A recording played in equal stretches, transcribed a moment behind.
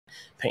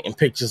painting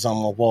pictures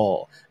on my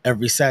wall.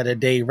 Every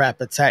Saturday,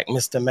 rap attack,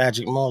 Mr.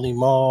 Magic Molly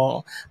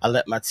Mall. I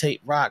let my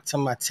tape rock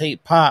till my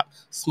tape pop,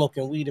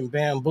 smoking weed and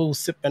bamboo,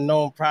 sipping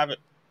on private.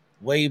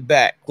 Way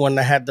back when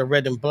I had the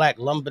red and black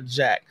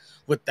lumberjack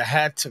with the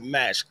hat to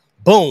match.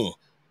 Boom.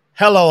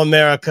 Hello,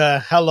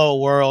 America. Hello,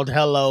 world.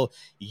 Hello,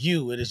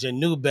 you. It is your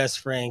new best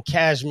friend,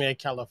 Cashmere,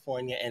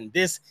 California. And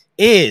this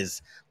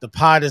is the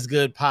Pod is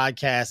Good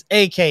podcast,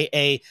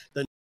 a.k.a.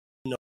 the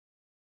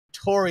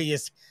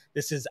Notorious.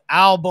 This is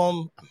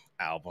album.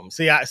 You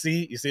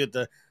see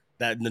what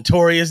that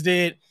Notorious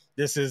did?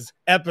 This is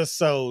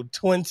episode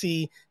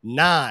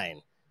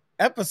 29.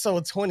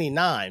 Episode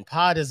 29.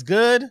 Pod is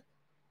Good.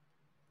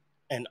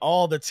 And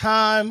all the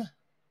time,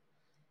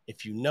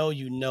 if you know,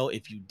 you know.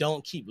 If you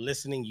don't, keep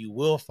listening, you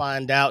will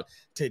find out.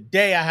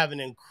 Today, I have an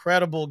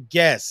incredible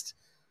guest,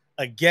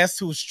 a guest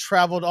who's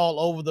traveled all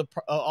over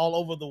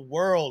the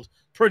world,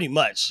 pretty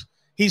much.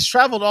 He's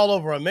traveled all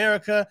over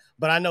America,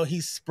 but I know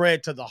he's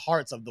spread to the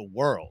hearts of the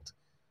world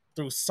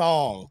through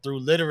song, through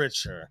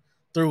literature,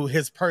 through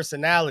his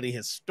personality,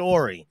 his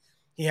story.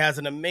 He has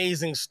an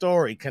amazing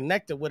story,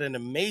 connected with an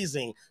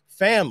amazing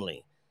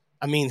family.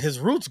 I mean, his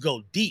roots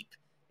go deep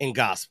in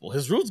gospel.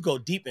 His roots go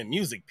deep in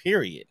music,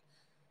 period.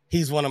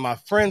 He's one of my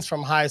friends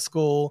from high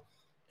school.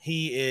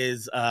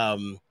 He's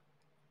one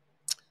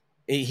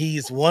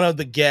of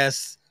the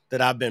guests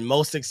that I've been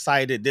most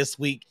excited this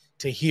week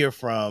to hear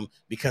from,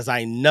 because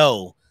I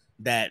know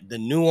that the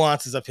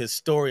nuances of his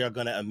story are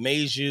going to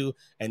amaze you.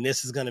 And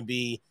this is going to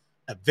be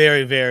a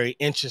very, very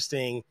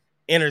interesting,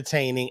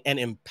 entertaining, and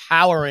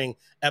empowering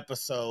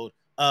episode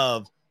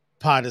of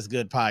Pod is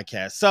Good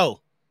podcast.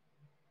 So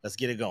let's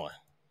get it going.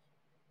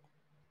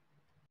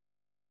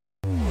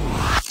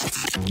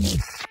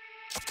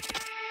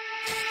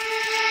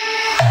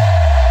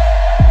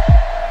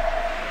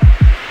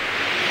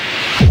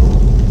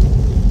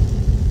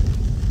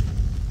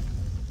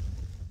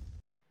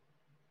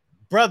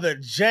 Brother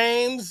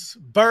James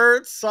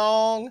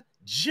Birdsong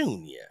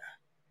Jr.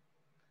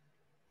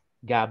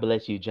 God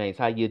bless you, James.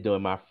 How you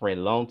doing, my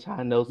friend? Long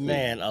time no see.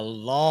 Man, a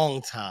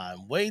long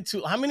time. Way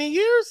too. How many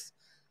years?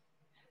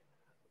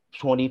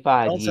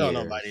 25 Don't years. tell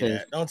nobody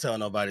that. Don't tell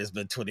nobody it's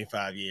been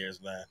 25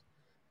 years, man.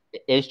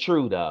 It's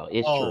true, though.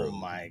 It's true. Oh,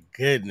 my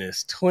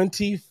goodness.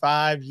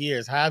 25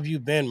 years. How have you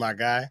been, my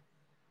guy?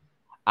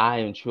 I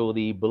am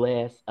truly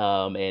blessed.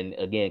 And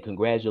again,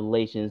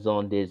 congratulations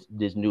on this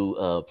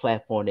new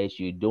platform that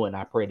you're doing.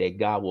 I pray that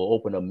God will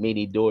open up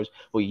many doors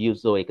for you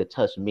so it could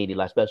touch many,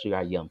 especially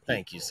our young people.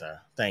 Thank you, sir.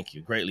 Thank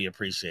you. Greatly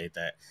appreciate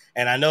that.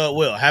 And I know it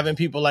will. Having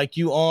people like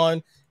you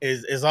on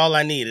is all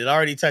I need. It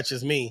already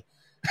touches me.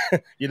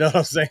 You know what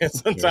I'm saying?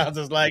 Sometimes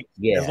it's like,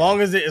 as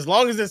long as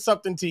it's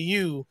something to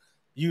you,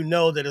 you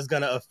know that it's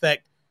going to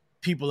affect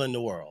people in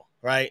the world,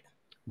 right?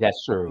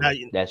 That's true.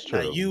 That's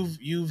true. Now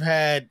you've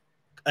had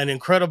an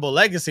incredible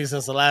legacy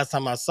since the last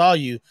time I saw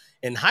you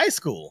in high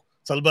school.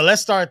 But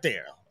let's start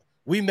there.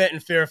 We met in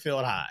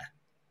Fairfield High.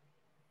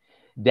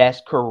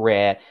 That's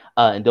correct.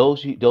 And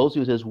those who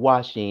just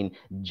watching,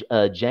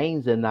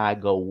 James and I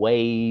go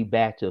way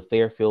back to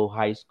Fairfield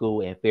High School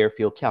in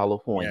Fairfield,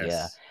 California.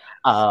 Yes.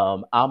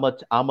 I'm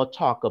a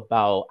talk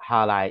about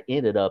how I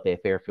ended up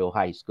at Fairfield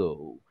High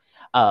School.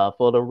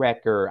 For the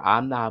record,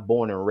 I'm not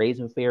born and raised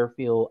in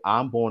Fairfield.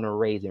 I'm born and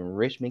raised in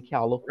Richmond,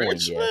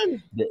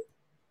 California.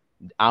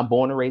 I'm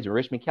born and raised in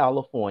Richmond,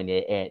 California,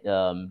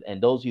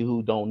 and those of you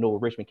who don't know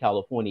what Richmond,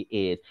 California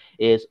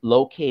is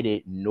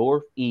located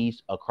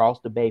northeast across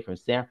the bay from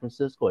San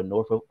Francisco and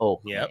north of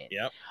Oakland.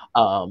 Yep.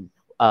 And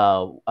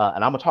I'm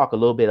gonna talk a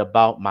little bit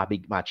about my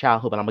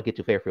childhood, but I'm gonna get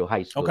to Fairfield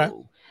High School. Okay.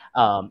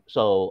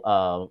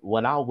 So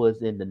when I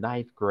was in the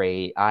 9th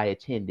grade, I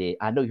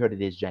know you heard of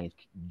this, James,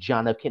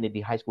 John F. Kennedy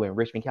High School in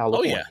Richmond,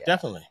 California. Oh yeah,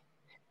 definitely.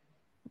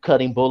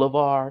 Cutting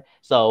Boulevard.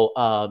 So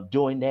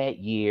during that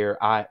year,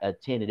 I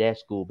attended that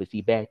school. But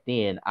see, back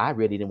then, I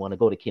really didn't want to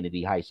go to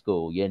Kennedy High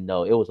School. You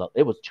know, it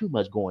was too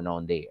much going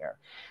on there.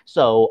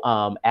 So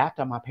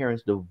after my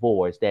parents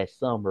divorced that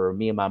summer,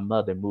 me and my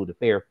mother moved to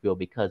Fairfield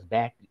because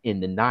back in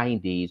the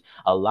 90s,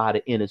 a lot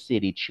of inner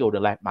city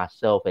children like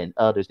myself and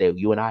others that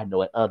you and I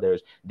know and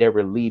others, they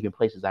were leaving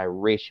places like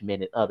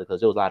Richmond and others because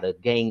there was a lot of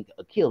gang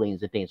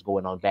killings and things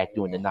going on back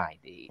during the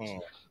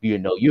 90s. You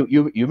know,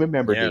 you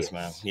remember this. Yes,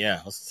 man.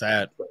 Yeah, it's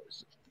sad.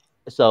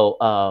 So,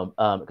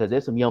 because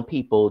there's some young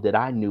people that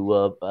I knew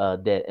of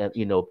that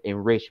in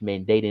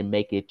Richmond, they didn't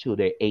make it to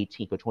their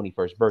 18th or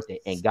 21st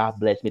birthday, and God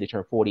blessed me to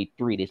turn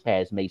 43 this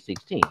past May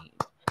 16th.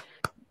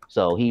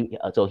 So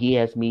he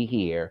has me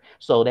here.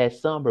 So that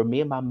summer, me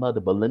and my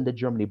mother, Belinda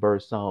Germany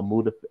Birdsong,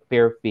 moved to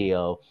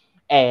Fairfield.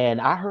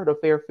 And I heard of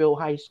Fairfield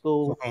High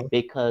School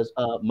because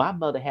my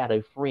mother had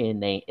a friend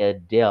named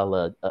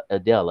Adela.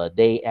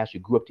 They actually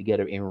grew up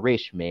together in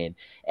Richmond.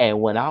 And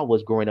when I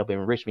was growing up in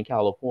Richmond,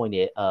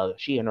 California,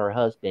 she and her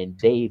husband,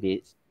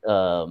 David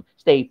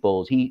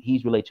Staples,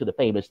 he's related to the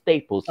famous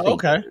Staples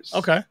singers.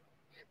 Okay.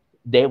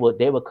 They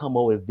would come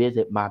over and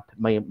visit my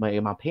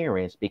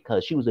parents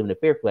because she was living in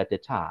Fairfield at the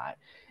time.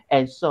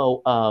 And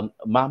so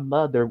my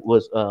mother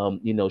was,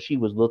 she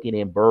was looking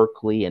in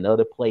Berkeley and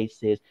other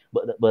places,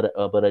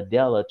 but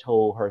Adela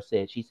told her,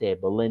 she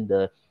said,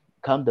 Belinda,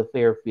 come to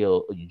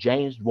Fairfield.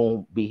 James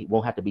won't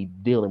have to be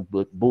dealing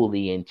with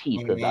bully and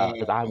tease because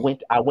Mm,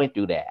 I went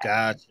through that.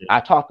 gotcha. I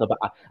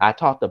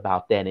talked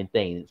about that in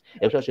things,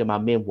 especially in my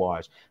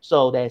memoirs.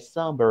 So that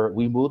summer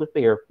we moved to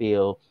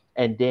Fairfield,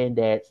 and then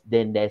that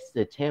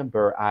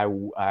September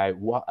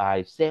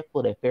I set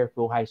foot at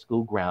Fairfield High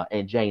School ground.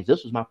 And James,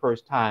 this was my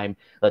first time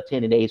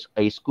attending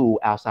a school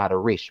outside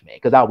of Richmond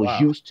because I was Wow.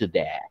 used to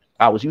that.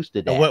 I was used to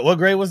And that. what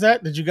grade was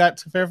that? Did you got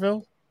to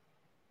Fairfield?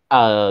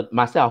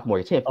 My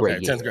sophomore, 10th Okay,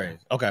 grade 10th year. grade.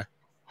 Okay.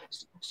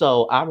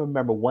 So I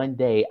remember one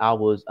day I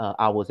was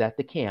at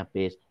the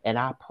campus and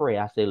I pray.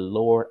 I said,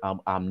 Lord,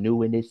 I'm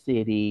new in this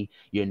city.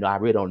 I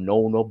really don't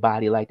know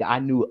nobody like that. I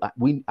knew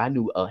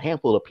a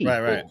handful of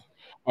Right, right. people.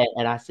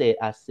 And I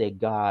said,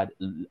 God,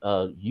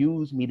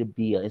 use me to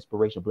be an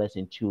inspirational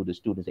blessing to the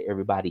students and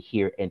everybody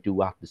here and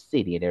throughout the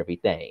city and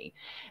everything.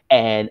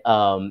 And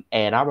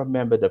I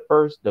remember the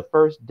first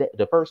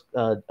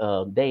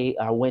day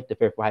I went to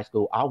Fairfield High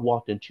School. I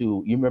walked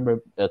into, you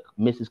remember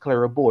Mrs.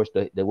 Clara Borsch,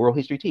 the world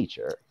history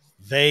teacher.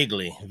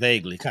 Vaguely,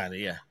 kind of,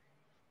 yeah.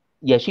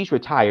 Yeah, she's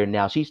retired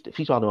now. She's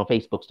on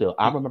Facebook still.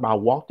 I remember I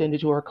walked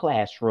into her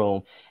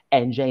classroom,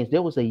 and James,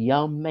 there was a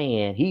young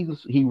man.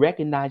 He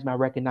recognized me. I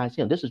recognized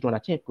him. This is during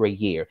our 10th grade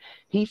year.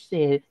 He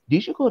said,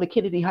 "Did you go to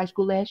Kennedy High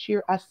School last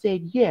year?" I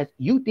said, "Yes,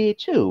 you did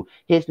too."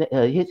 His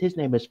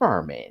name is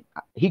Furman.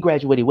 He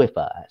graduated with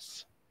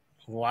us.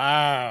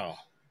 Wow.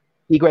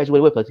 He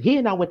graduated with us. He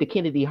and I went to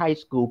Kennedy High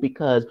School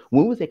because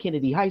when we was at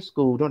Kennedy High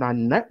School during our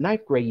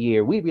ninth grade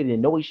year, we really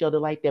didn't know each other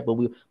like that, but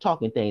we were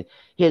talking things.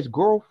 His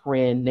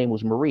girlfriend name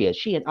was Maria.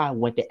 She and I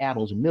went to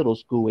Adams Middle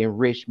School in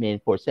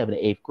Richmond for 7th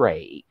and 8th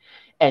grade.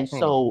 And Hmm.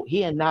 so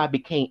he and I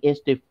became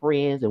instant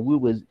friends, and we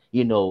was,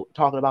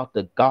 talking about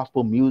the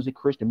gospel music,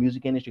 Christian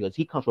music industry, because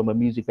he comes from a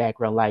music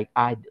background like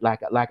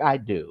I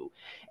do.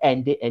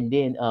 And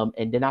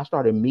then I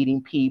started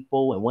meeting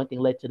people, and one thing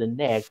led to the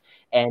next.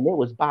 And it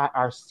was by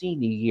our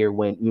senior year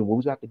when we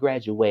was about to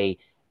graduate.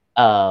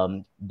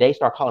 They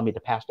start calling me the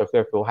pastor of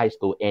Fairfield High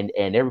School, and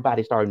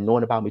everybody started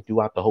knowing about me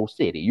throughout the whole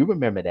city. You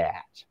remember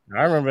that?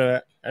 I remember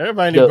that.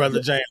 Everybody knew The, Brother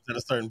the James at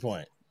a certain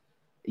point.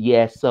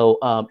 Yeah, so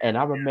and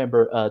I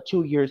remember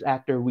 2 years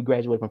after we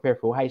graduated from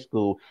Fairfield High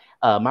School,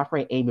 my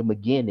friend Amy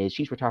McGinnis,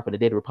 she's retired from the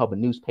Daily Republic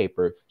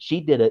newspaper.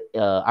 She did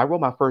I wrote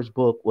my first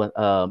book when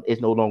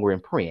it's no longer in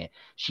print.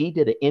 She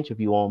did an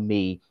interview on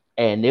me,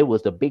 and it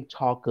was the big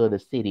talk of the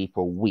city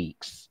for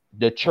weeks.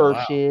 The Oh, wow.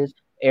 churches,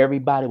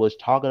 everybody was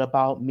talking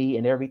about me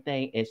and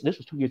everything. And so this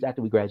was 2 years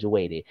after we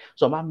graduated.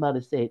 So my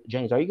mother said,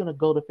 James, are you going to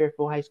go to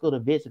Fairfield High School to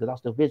visit? Because I was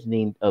still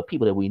visiting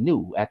people that we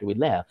knew after we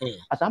left. Hmm.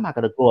 I said, I'm not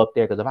gonna go up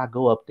there because if I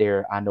go up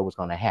there, I know what's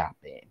gonna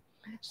happen.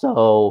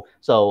 So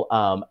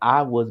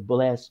I was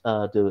blessed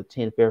to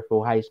attend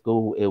Fairfield High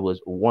School. It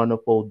was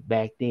wonderful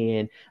back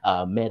then.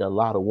 Met a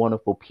lot of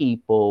wonderful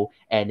people,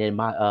 and then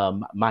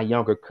my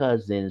younger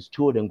cousins,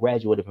 two of them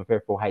graduated from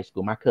Fairfield High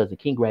School. My cousin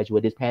King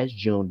graduated this past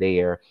June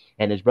there,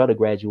 and his brother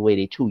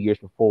graduated 2 years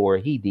before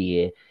he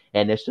did.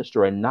 And his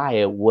sister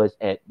Anaya was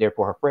at there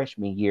for her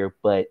freshman year,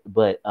 but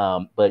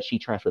she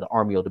transferred to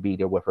Armio to be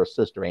there with her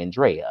sister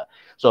Andrea.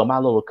 So my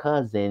little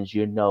cousins,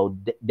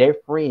 their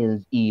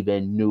friends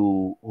even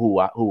knew who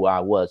I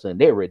was, and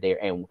they were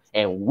there,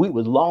 and we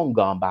was long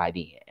gone by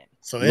then,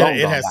 So long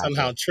it gone has by then.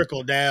 somehow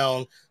trickled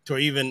down to where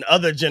even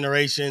other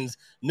generations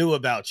knew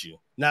about you.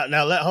 Now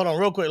hold on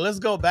real quick. Let's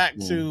go back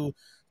Mm.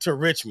 to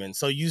Richmond.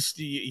 So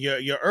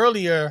your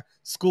earlier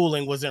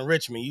schooling was in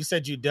Richmond. You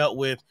said you dealt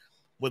with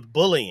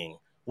bullying.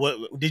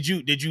 What did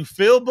you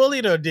feel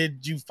bullied, or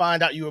did you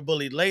find out you were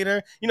bullied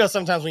later?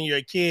 Sometimes when you're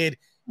a kid,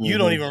 you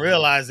don't Hmm. even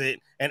realize it,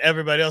 and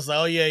everybody else is like,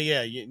 oh yeah,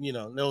 yeah.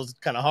 That was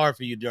kind of hard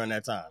for you during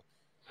that time.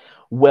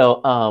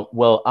 Well,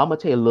 I'm gonna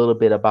tell you a little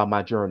bit about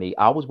my journey.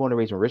 I was born and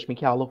raised in Richmond,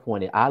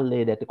 California. I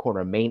lived at the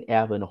corner of Main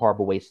Avenue and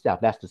Harbor Way South.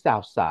 That's the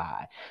South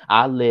Side.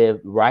 I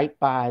lived right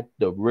by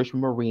the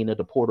Richmond Marina,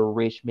 the Port of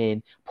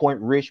Richmond.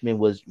 Point Richmond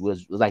was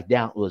like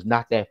down, was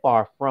not that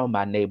far from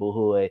my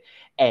neighborhood,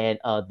 and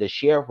the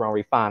Chevron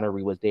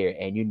refinery was there.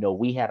 And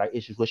we had our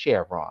issues with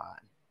Chevron,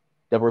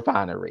 the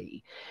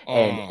refinery,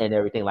 and Mm, and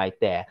everything like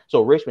that.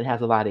 So Richmond has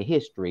a lot of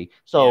history.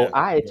 So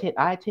yeah.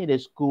 I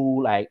attended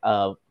school like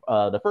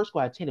the first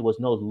school I attended was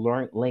No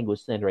Learn Language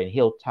Center in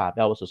Hilltop.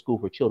 That was a school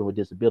for children with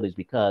disabilities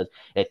because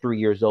at 3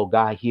 years old,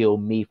 God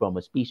healed me from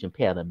a speech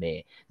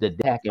impediment. The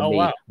attacking Oh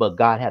wow. me, but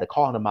God had a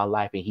call in my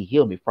life and He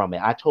healed me from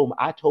it. I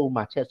told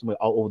my testimony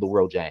all over the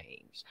world,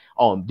 James,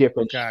 on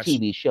different Gotcha.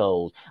 TV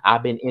shows.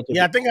 I've been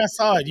Yeah, I interviewed. think I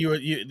saw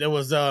it. There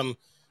was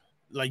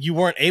like you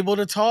weren't able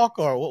to talk,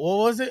 or what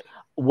was it?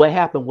 What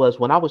happened was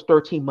when I was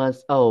 13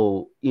 months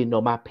old,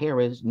 my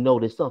parents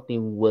noticed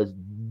something was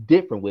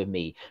different with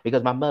me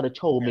because my mother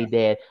told me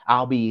Yeah. that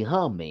I'll be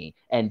humming,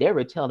 and they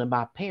were telling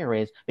my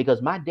parents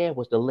because my dad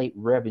was the late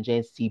Reverend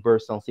James C.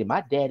 Birdsong. See,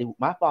 my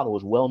father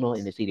was well known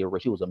in the city of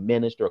Rich. He was a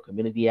minister, a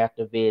community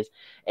activist,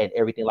 and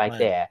everything like Right.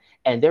 that.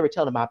 And they were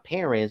telling my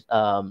parents,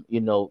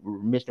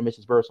 Mr. and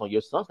Mrs. Birdsong,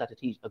 your sons got to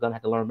teach, are gonna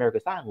have to learn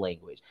American Sign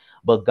Language.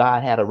 But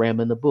God had a ram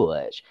in the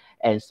bush.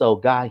 And so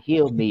God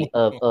healed me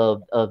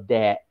of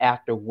that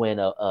after when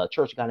a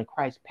Church of God in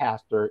Christ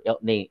pastor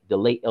named the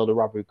late Elder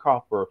Robert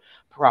Crawford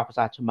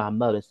prophesied to my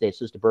mother and said,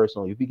 Sister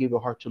Birdsong, if you give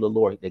your heart to the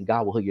Lord, then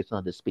God will heal your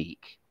son to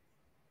speak.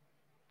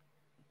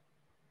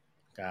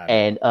 Got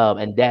it.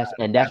 And that's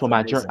That's when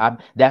my journey,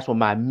 amazing. that's when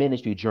my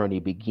ministry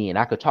journey began.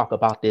 I could talk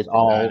about this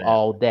Got it.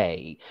 all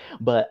day,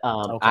 but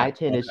Okay. I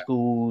attended Okay.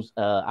 schools.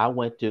 I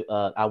went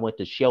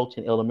to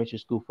Shelton Elementary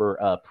School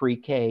for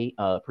pre-K,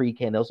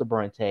 pre-K and Elsa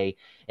Bronte,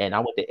 and I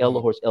went to Ella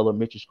Mhm. Horse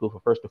Elementary School for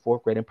first to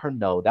fourth grade in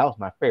Pernod. That was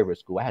my favorite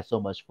school. I had so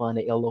much fun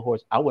at Ella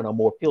Horse. I went on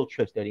more field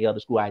trips than the other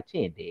school I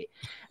attended,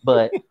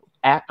 but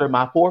after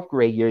my fourth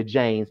grade year,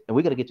 James, and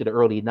we're gonna get to the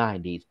early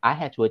 '90s. I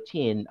had to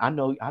attend. I don't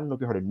know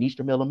if you heard of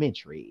Needstrom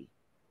Elementary.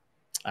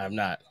 I'm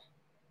not.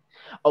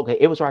 Okay,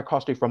 it was right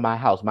across the street from my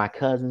house. My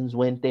cousins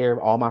went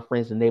there. All my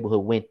friends in the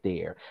neighborhood went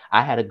there.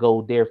 I had to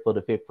go there for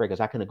the fifth grade because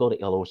I couldn't go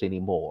to LOS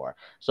anymore.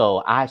 So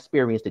I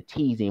experienced the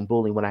teasing and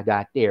bullying when I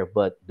got there.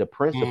 But the Mm.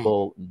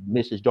 principal,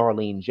 Mrs.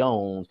 Darlene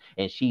Jones,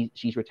 and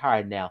she's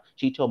retired now.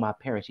 She told my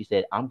parents, she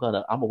said, I'm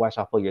gonna watch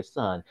out for your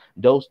son.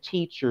 Those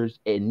teachers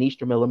at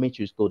Needstrom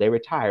Elementary School, they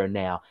retired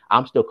now.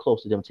 I'm still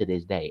close to them to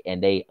this day,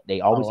 and they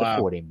Oh always wow.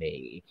 supported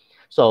me.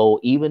 So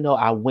even though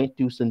I went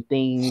through some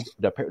things,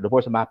 the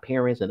divorce of my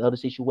parents and other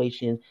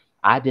situations,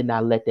 I did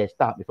not let that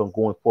stop me from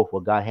going forth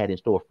what God had in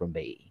store for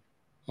me.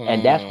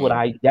 And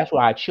Mm. that's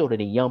what our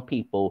children and young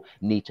people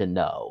need to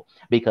know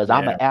because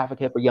I'm an Yeah.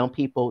 advocate for young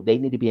people. They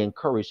need to be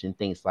encouraged in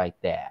things like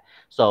that.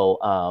 So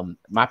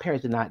my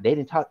parents did not, they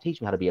didn't teach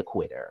me how to be a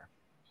quitter.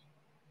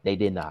 They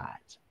did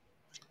not.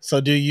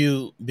 So do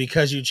you,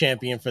 because you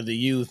champion for the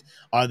youth,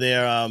 are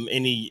there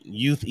any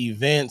youth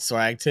events or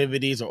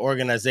activities or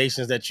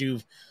organizations that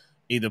you've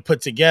either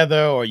put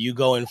together or you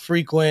go and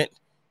frequent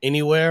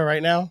anywhere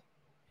right now?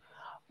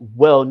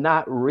 Well,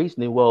 not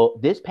recently. Well,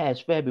 this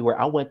past February,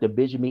 I went to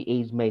Benjamin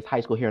E. Mays High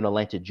School here in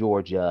Atlanta,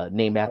 Georgia,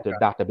 named after Okay.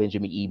 Dr.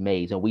 Benjamin E.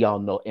 Mays, and we all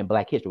know in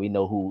Black history we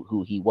know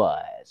who he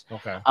was.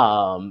 Okay.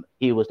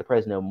 He was the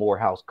president of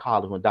Morehouse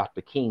College when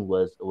Dr. King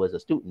was a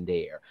student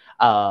there.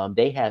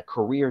 They had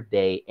Career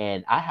Day,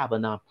 and I have a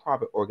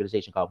nonprofit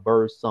organization called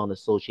Birdsong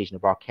Association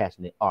of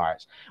Broadcasting and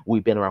Arts.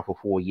 We've been around for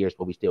 4 years,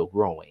 but we're still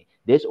growing.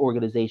 This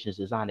organization is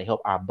designed to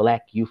help our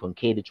Black youth from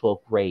K to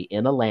 12th grade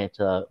in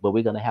Atlanta, but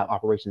we're going to have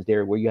operations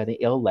there where you're in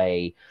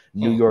LA,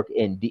 New Hmm. York,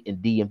 and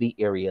DMV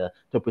area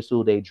to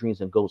pursue their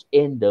dreams and goals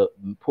in the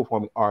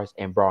performing arts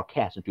and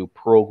broadcasting through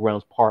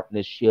programs,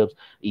 partnerships,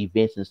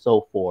 events, and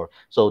so forth.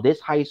 So this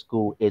high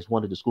school is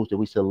one of the schools that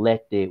we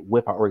selected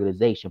with our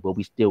organization, but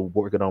we still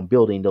working on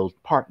building those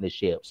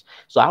partnerships.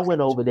 So I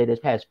went over there this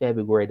past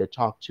February to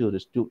talk to the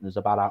students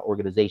about our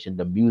organization,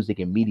 the music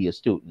and media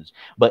students.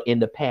 But in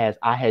the past,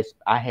 I had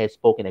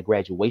spoken at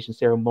graduation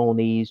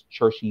ceremonies,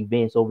 church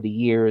events over the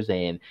years,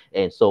 and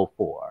so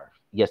forth.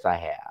 Yes, I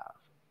have.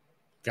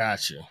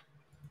 Got you.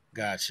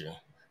 Got you.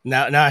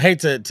 Now I hate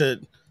to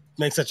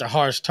make such a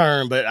harsh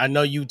turn, but I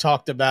know you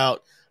talked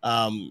about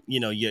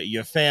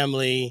your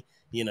family,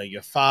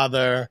 your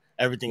father,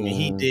 everything that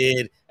he Mhm.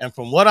 did, and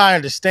from what I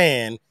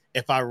understand,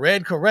 if I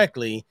read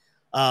correctly,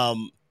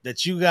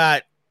 that you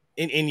got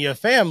in your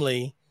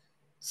family,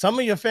 some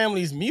of your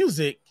family's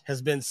music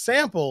has been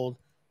sampled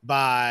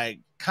by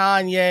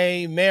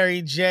Kanye,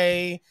 Mary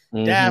J,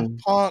 Daft Mhm.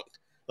 Punk.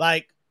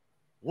 Like,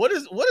 what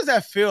does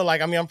that feel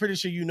like? I mean, I'm pretty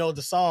sure you know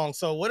the song.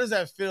 So what does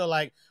that feel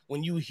like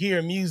when you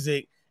hear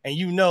music and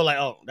you know, like,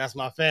 oh, that's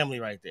my family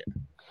right there?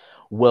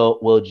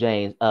 Well,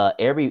 James.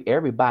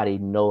 Everybody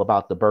know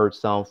about the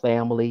Birdsong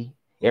family.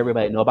 Mm.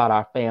 Everybody know about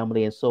our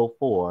family and so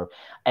forth.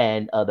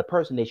 And the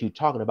person that you're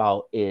talking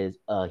about is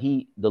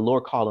the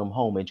Lord called him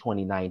home in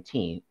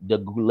 2019. The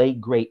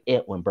late great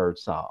Edwin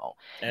Birdsong.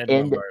 In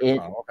Edwin the in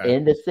Birdsong. Okay.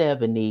 in the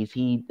 70s,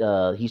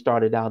 he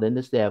started out in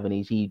the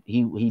 70s.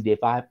 He did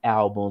 5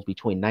 albums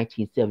between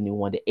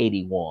 1971 to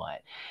 81.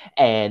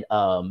 And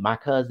my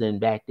cousin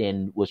back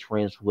then was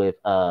friends with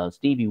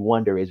Stevie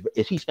Wonder. Is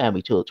he's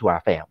family to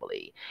our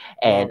family,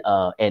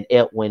 Oh, and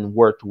Edwin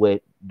worked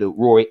with the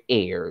Roy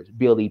Ayers,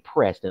 Billy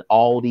Preston,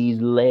 all wow.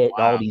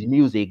 these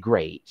music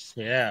greats.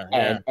 Yeah.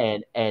 Yeah.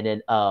 And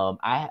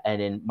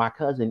then my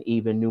cousin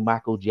even knew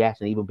Michael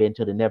Jackson, even been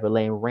to the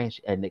Neverland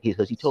Ranch, and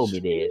because he told me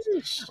this.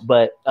 Sheesh.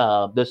 But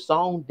the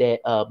song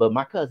that but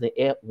my cousin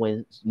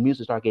Edwin's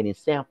music started getting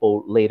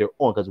sampled later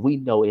on because we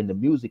know in the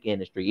music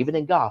industry, even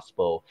in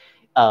gospel,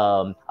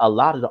 a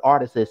lot of the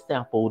artists have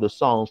sampled the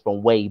songs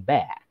from way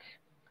back.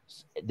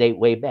 They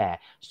way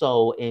back.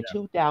 So in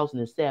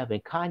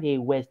 2007, Kanye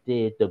West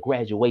did the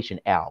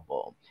Graduation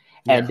album,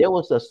 and Yeah. there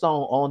was a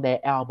song on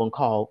that album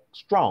called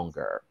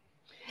Stronger.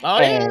 Oh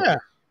And yeah.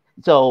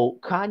 so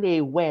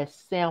Kanye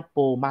West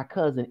sampled my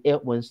cousin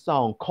Edwin's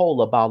song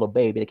Cola Bottle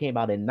Baby that came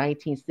out in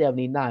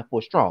 1979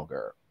 for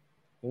Stronger.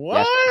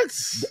 That's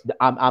What?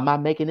 I'm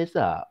not making this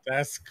up.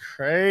 That's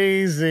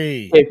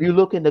crazy. If you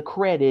look in the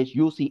credits,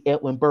 you'll see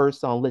Edwin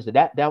Birdsong listed.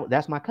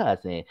 That's my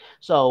cousin.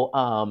 That's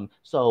fire.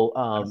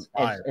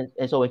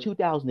 And so in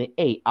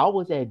 2008, I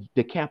was at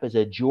the campus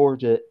at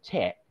Georgia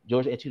Tech.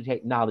 Georgia Institute of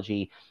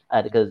Technology,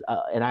 because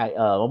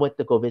I went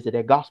to go visit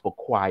their gospel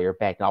choir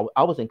back then.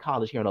 I was in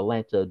college here in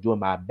Atlanta doing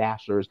my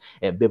bachelor's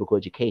in biblical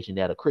education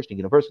at a Christian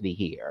university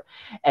here,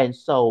 and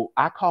so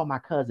I called my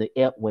cousin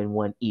Edwin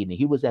one evening.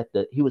 He was at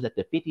the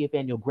 50th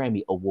annual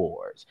Grammy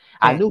Awards.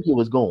 I Hmm. knew he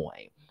was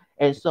going.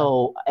 And Okay.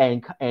 so,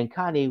 and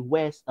Kanye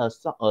West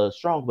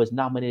Strong was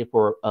nominated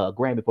for a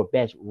Grammy for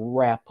Best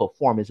Rap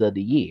Performance of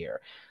the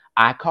Year.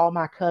 I called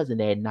my cousin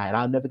that night.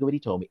 I'll never forget what he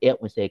told me.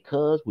 Edwin said,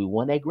 "Cuz, we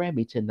won that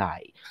Grammy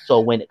tonight."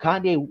 So when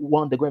Kanye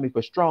won the Grammy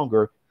for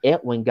Stronger,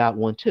 Edwin got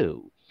one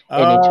too.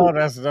 And then Oh,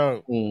 that's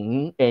dope.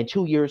 and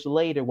 2 years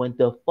later, when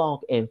the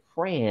Funk and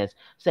Friends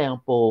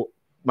sampled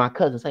my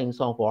cousin sang a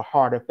song for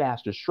Harder,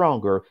 Faster,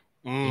 Stronger,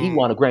 he Mm.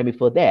 won a Grammy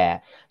for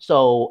that.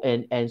 So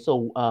since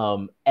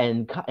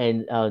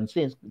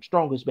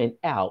Stronger's been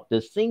out,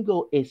 the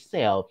single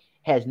itself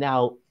has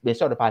now been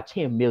certified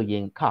 10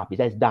 million copies.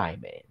 That's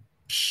Diamond.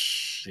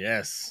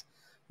 Yes,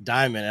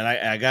 Diamond, and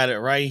I got it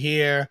right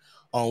here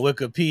on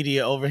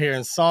Wikipedia over here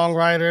in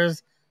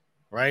songwriters.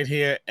 Right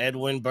here,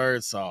 Edwin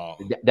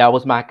Birdsong. That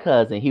was my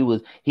cousin. He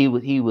was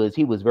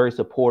very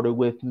supportive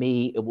with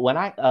me. When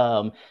I'm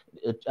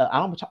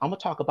gonna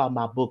talk about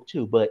my book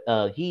too, but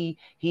he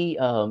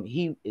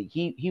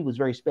was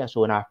very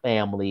special in our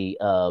family.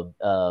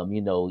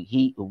 We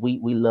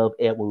love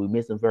Edwin. We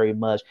miss him very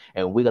much,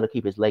 and we're gonna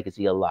keep his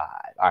legacy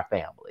alive. Our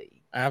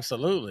family.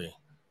 Absolutely,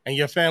 and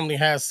your family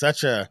has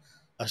such a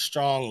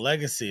strong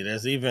legacy.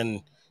 There's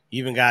even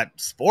got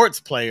sports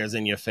players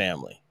in your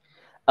family.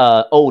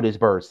 Oldest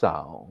bird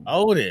song.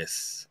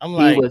 Otis, I'm He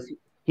like, was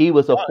he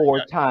was a y'all,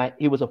 four-time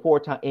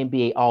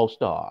NBA All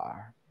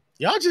Star.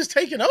 y'all just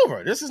taking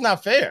over. This is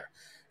not fair.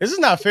 This is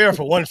not fair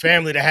for one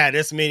family to have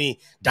this many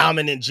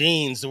dominant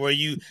genes where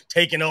you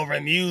taking over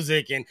in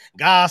music and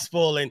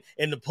gospel and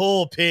in the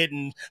pulpit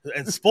and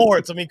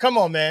sports. I mean, come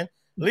on, man.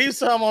 Leave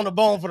some on the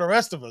bone for the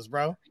rest of us,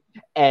 bro.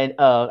 And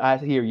I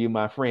hear you,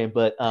 my friend.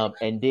 But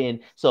and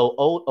then so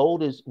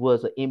Otis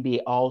was an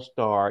NBA All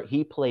Star.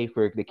 He played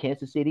for the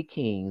Kansas City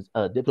Kings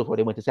before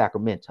they went to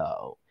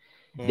Sacramento.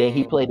 Then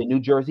he played the Mm, New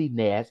Jersey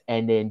Nets,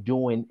 and then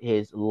during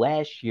his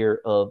last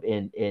year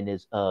in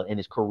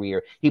his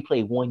career, he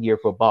played 1 year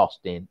for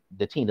Boston,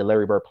 the team that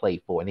Larry Bird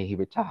played for, and then he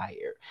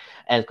retired.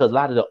 And because a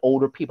lot of the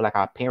older people, like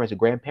our parents and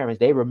grandparents,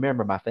 they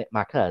remember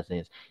my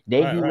cousins.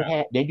 Then right,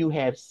 you right.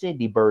 have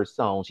Cindy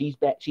Birdsong. She's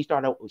back. She's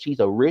an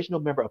original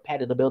member of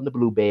Patti LaBelle and the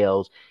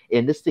Bluebells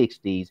in the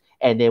 '60s,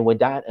 and then when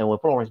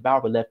Florence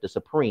Bauer left the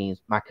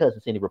Supremes, my cousin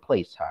Cindy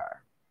replaced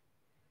her.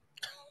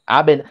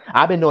 I've been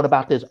knowing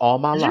about this all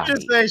my Did you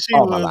just life. say she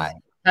All my was life.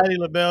 Patti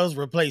LaBelle's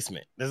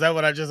replacement? Is that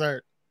what I just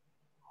heard?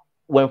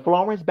 When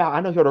Florence Bauer,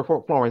 I know you heard of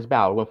Florence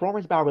Bauer. When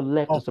Florence Bauer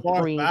left Oh, the Florence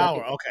Supremes, I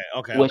Bauer. think Okay,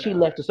 okay, when okay, she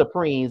left the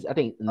Supremes, I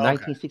think okay.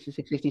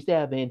 1966,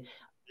 67,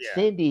 Yeah.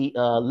 Cindy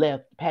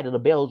left Patti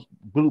LaBelle's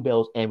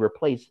Bluebells and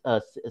placed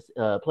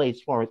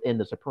Florence in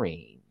the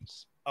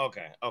Supremes.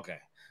 Okay, okay.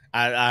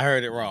 I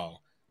heard it wrong.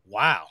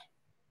 Wow.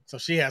 So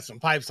she had some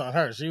pipes on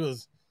her. She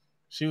was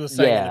singing the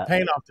Yeah,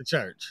 paint off the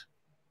church.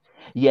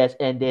 yes,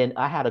 and then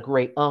I had a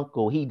great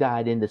uncle. He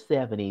died in the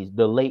 '70s.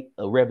 The late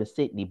Reverend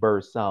Sidney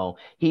Birdsong.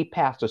 He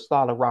pastored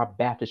Solid Rock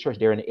Baptist Church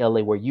there in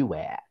L.A. where you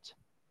at.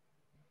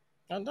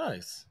 Oh,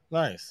 nice,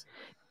 nice.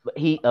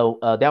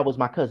 That was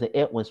my cousin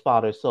Edwin's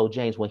father. So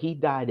James, when he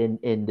died in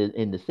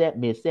the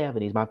mid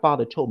 '70s, my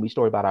father told me a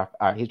story about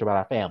our history about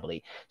our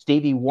family.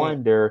 Stevie Mm.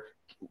 Wonder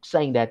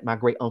sang that my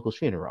great uncle's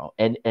funeral,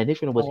 and his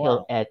funeral Oh was held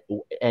wow. at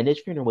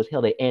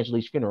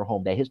Angelique's Funeral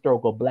Home, that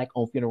historical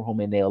black-owned funeral home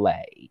in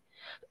L.A.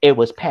 It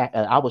was packed.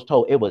 I was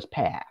told it was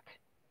packed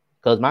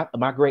because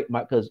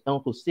because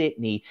Uncle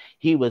Sidney,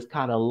 he was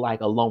kind of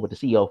like along with the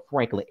CEO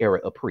Franklin era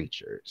of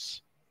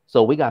preachers.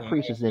 So we got Mm,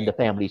 preachers in the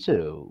family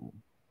too.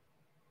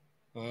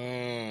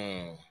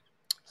 mm.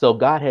 So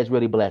God has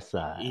really blessed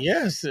us.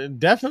 Yes,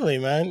 definitely,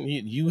 man.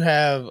 You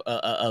have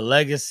a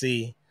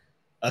legacy,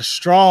 a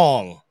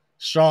strong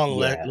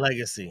Yeah.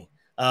 legacy.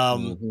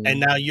 And Hmm.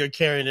 now you're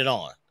carrying it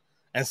on.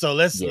 And so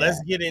let's Yeah.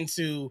 get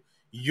into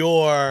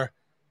your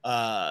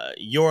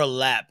your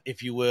lap,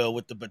 if you will,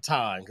 with the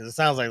baton, because it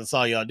sounds like that's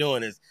all y'all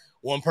doing is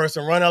one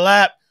person run a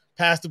lap,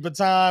 pass the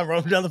baton,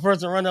 run another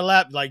person run a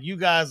lap. Like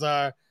y'all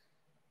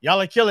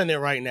are killing it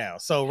right now.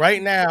 So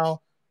right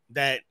now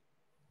that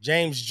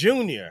James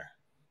Jr.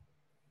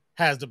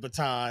 has the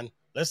baton,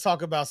 let's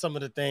talk about some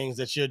of the things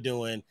that you're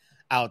doing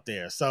out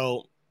there.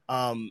 So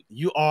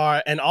you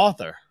are an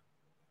author.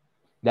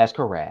 That's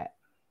correct.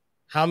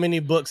 How many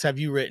books have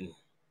you written?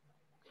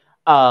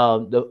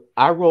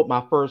 I wrote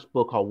my first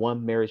book called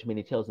One Marriage,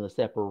 Many Tales, and a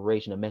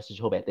Separation, a Message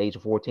of Hope at the age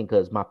of 14,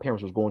 because my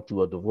parents was going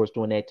through a divorce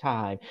during that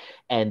time,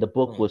 and the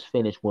book Hmm. was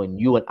finished when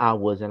you and I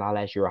was in our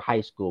last year of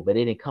high school, but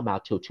it didn't come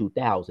out till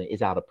 2000.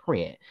 It's out of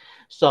print.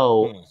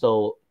 So Hmm.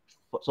 so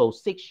so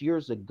 6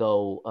 years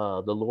ago,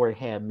 the Lord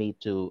had me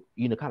to,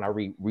 kind of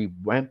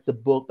revamp the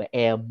book, but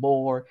add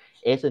more.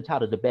 It's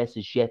entitled "The Best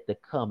Is Yet to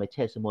Come: A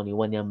Testimony of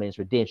One Young Man's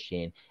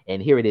Redemption,"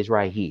 and here it is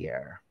right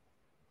here.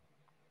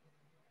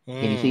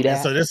 Can you see And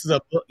that? so this is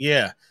a book.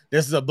 Yeah,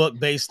 this is a book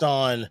based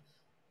on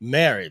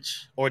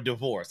marriage or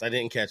divorce. I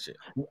didn't catch it.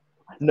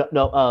 No,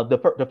 no.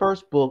 The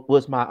first book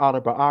was my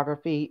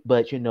autobiography,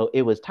 but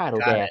it was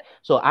titled Got that. it.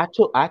 So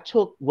I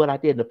took what I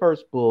did in the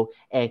first book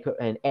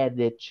and added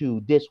it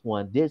to this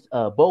one.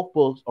 Both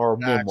books are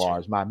Got you.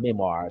 memoirs, my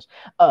memoirs.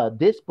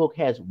 This book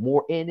has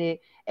more in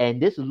it,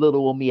 and this is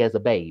little old me as a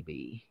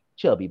baby,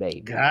 chubby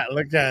baby. Got.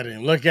 Look at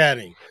him. Look at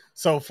him.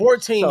 So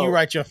 14, you So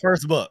write your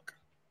first book.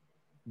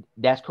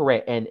 that's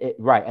correct. And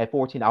right at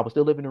 14, I was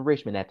still living in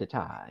Richmond at the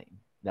time.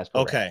 That's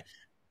correct. Okay.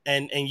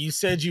 And you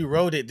said you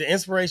wrote it. The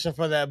inspiration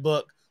for that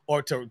book,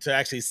 or to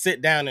actually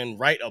sit down and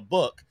write a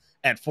book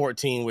at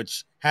 14,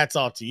 which hats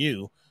off to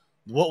you.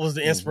 What was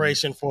the Mhm.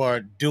 inspiration for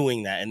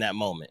doing that in that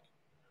moment?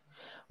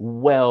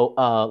 Well,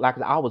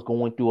 like I was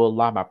going through a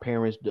lot. My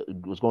parents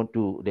was going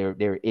through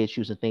their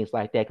issues and things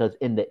like that. Because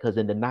in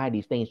the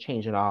 '90s things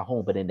changed in our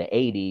home, but in the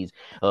 '80s,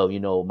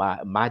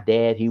 my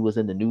dad, he was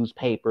in the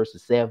newspapers, the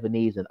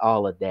 '70s, and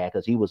all of that,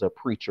 because he was a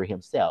preacher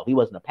himself. He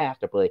wasn't a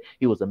pastor, but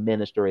he was a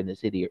minister in the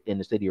city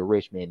of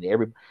Richmond.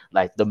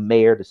 Like the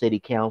mayor, the city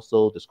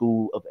council, the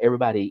school of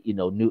everybody,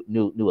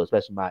 knew,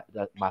 especially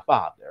my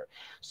father.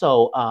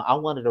 So I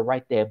wanted to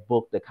write that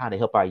book to kind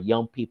of help our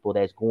young people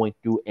that's going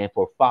through, and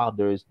for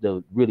fathers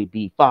to really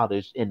be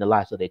fathers in the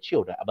lives of their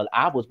children. But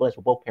I was blessed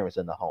with both parents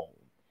in the home,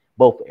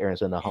 both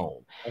parents in the Mm.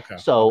 home. Okay.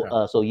 So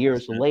Okay.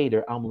 years That's good.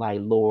 later, I'm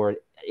like, Lord,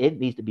 it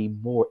needs to be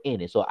more in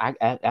it. So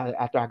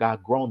after I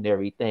got grown and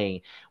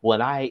everything,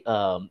 when I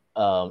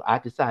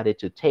decided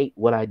to take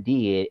what I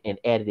did and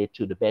added it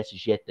to "The Best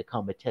Is Yet to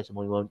Come: A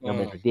Testimony of Young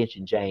Men's Mm.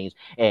 Redemption," James,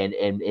 and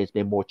it's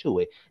been more to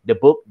it. The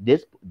book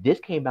this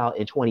came out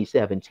in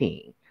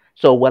 2017.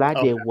 So what I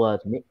did Okay. was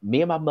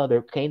me and my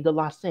mother came to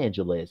Los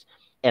Angeles,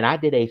 and I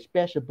did a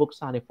special book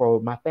signing for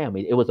my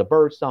family. It was a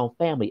Birdsong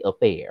family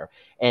affair,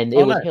 and Oh,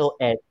 nice.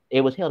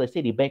 it was held at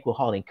City Banquet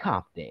Hall in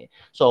Compton.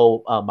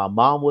 So my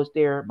mom was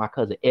there, my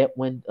cousin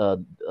Edwin,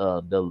 the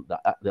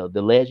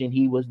legend,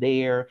 he was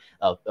there.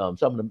 Some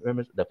of the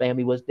members, the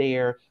family was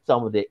there.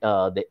 Some of the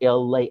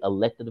LA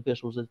elected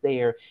officials was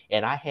there,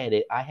 and I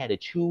had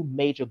two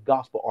major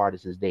gospel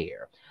artists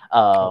there.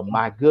 Oh, wow.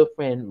 My good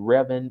friend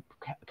Reverend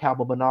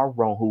Calvin Bernard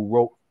Roan, who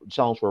wrote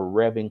songs for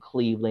Reverend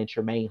Cleveland,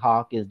 Tremaine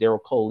Hawkins,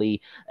 Daryl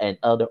Coley, and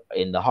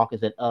the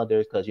Hawkins and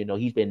others, because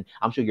he's been.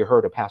 I'm sure you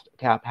heard of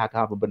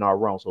Calvin Bernard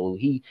Roan. So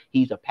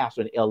he's a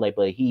pastor in L.A.,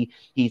 but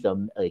he's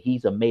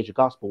a major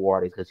gospel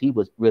artist because he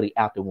was really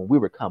out there when we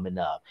were coming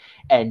up.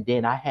 And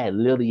then I had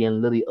Lily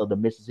of the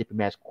Mississippi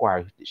Mass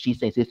Choir. She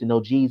sings "Sister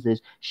Know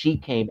Jesus." She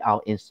came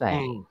out and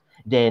sang. Mm.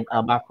 Then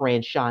Okay. my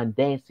friend Sean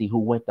Dancy, who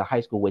went to high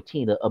school with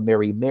Tina,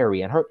 Mary,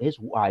 and his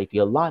wife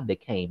Yolanda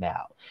came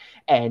out.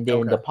 And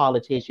then Okay.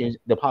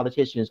 the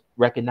politicians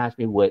recognized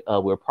me with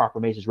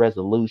proclamations,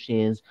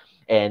 resolutions,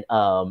 and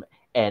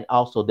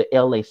also the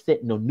LA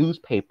Sentinel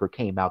newspaper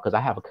came out because I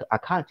have a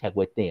contact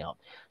with them.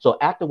 So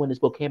after when this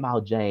book came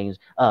out, James,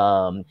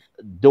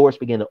 doors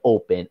began to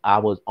open. I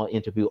was on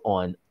interview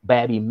on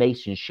Babby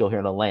Mason's show here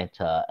in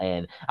Atlanta,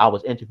 and I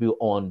was interviewed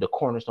on the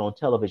Cornerstone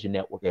Television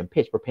Network in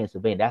Pittsburgh,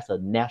 Pennsylvania. That's a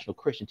national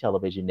Christian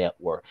television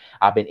network.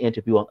 I've been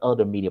interviewed on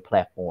other media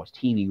platforms,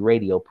 TV,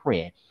 radio,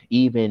 print.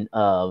 Even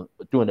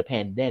during the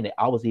pandemic,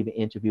 I was even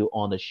interviewed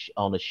on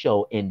the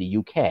show in the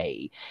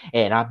UK,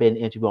 and I've been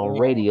interviewed on Mm.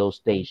 radio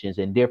stations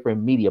and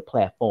different media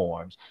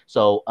platforms.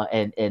 So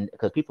and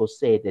because people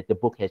said that the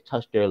book has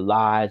touched their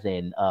lives,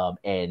 and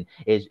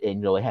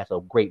it has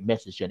a great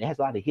message, and it has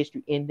a lot of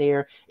history in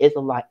there. It's a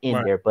lot in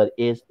Right. there, but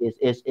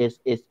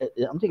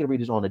I'm taking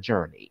readers on a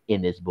journey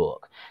in this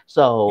book.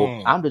 So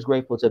Mm. I'm just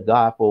grateful to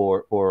God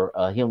for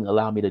him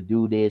allowing me to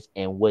do this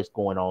and what's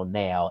going on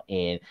now.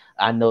 And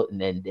I know,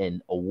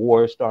 and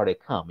awards started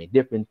coming,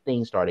 different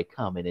things started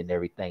coming, and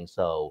everything.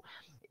 So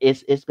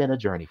it's been a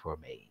journey for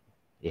me.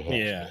 It has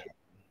Yeah. been.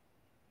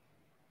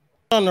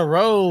 On the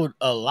road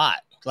a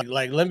lot.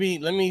 Like let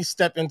me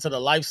step into the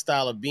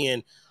lifestyle of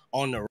being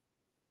on the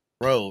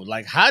road.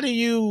 Like how do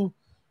you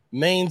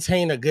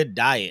maintain a good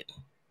diet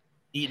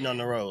eating on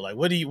the road? Like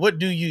what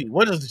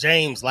does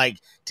James like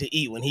to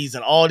eat when he's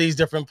in all these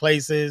different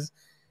places?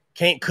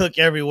 Can't cook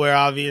everywhere,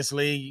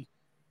 obviously.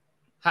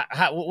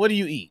 What do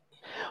you eat?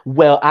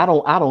 Well, I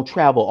don't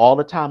travel all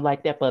the time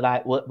like that,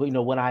 but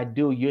when I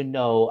do,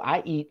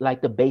 I eat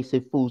like the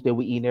basic foods that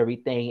we eat and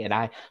everything, and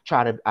I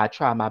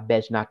try my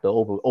best not to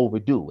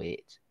overdo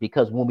it,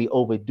 because when we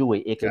overdo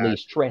it, it can lead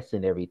Gotcha. stress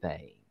and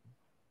everything.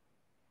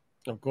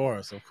 Of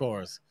course, of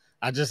course.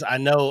 I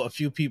know a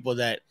few people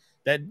that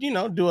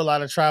do a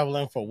lot of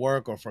traveling for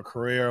work or for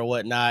career or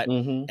whatnot,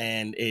 Hmm.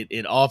 and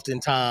it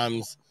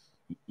oftentimes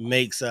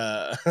makes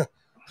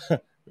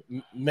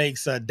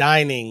makes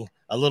dining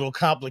a little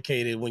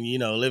complicated when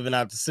living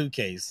out the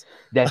suitcase.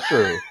 That's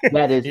true.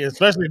 That is Yeah,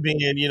 especially being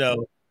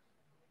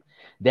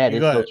That You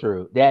is go so ahead.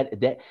 true.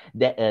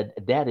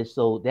 That is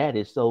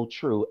so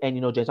true.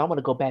 And James, I want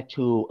to go back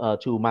to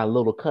my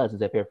little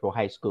cousins at Fairfield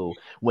High School.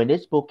 When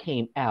this book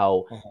came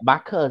out, Mhm. my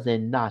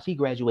cousin Nas, he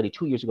graduated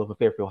 2 years ago from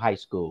Fairfield High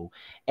School,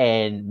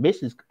 and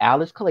Mrs.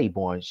 Alice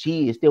Claiborne,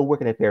 she is still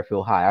working at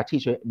Fairfield High. Our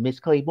teacher, Miss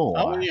Oh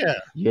Claiborne. yeah,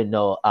 You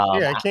know,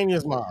 yeah.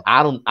 Kenya's mom.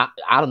 I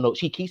don't know.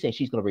 She keeps saying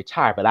she's going to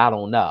retire, but I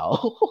don't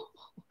know.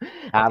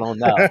 I don't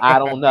know. I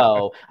don't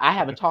know. I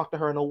haven't talked to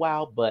her in a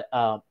while,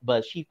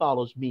 but she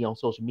follows me on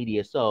social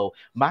media. So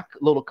my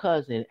little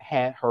cousin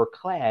had her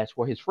class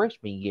for his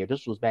freshman year.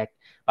 This was back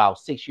about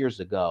 6 years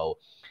ago,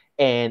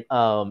 and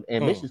Hmm.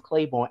 Mrs.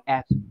 Claiborne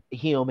asked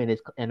him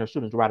and her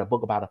students to write a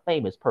book about a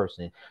famous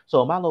person.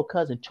 So my little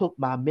cousin took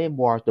my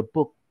memoirs, the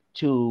book,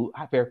 to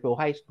Fairfield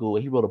High School.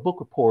 He wrote a book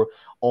report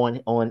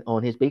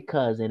on his big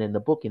cousin and the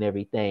book and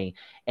everything.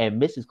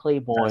 And Mrs.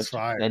 Claiborne That's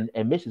fire. and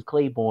Mrs.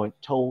 Claiborne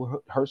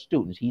told her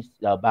students he's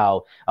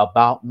about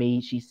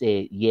me. She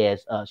said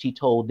yes. She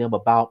told them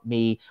about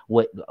me,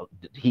 what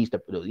he's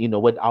the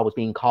what I was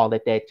being called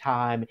at that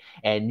time,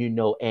 and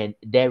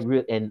that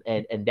real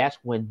and that's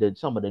when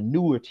some of the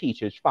newer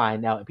teachers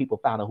find out and people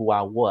found out who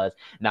I was.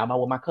 Now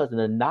my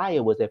cousin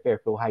Anaya was at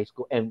Fairfield High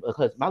School, and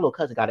because my little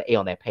cousin got an A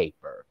on that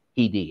paper.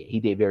 He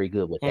did very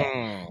good with that.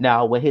 Hmm.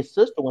 Now Nice. when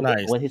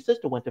his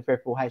sister went to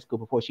Fairfield High School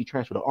before she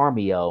transferred to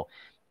Armio,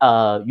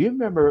 you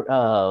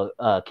remember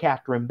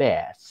Catherine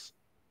Bass,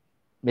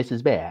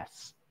 Mrs.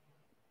 Bass?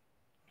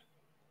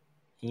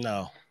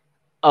 No,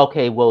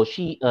 Okay, well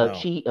no.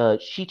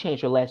 she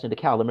changed her last name to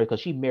Calamari because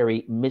she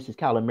married Mrs.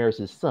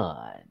 Calamaris'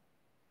 son.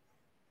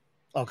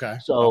 Okay.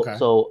 So Okay.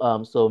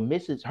 so so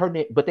Mrs. her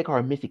name, but they call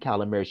her Missy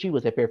Calamari. She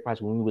was at Fair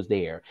Price when we was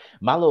there.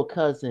 My little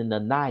cousin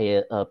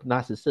Anaya,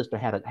 Nas's sister,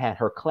 had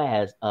her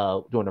class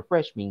during the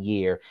freshman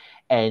year,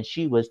 and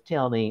she was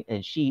telling,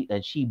 and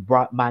she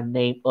brought my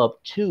name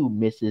up to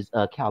Mrs.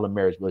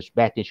 Calamari, which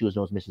back then she was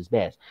known as Mrs.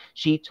 Best.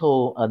 She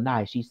told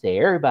Anaya, she said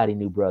everybody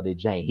knew Brother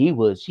Jane.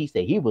 She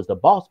said he was the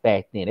boss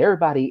back then.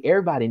 Everybody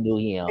knew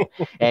him.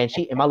 And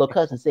my little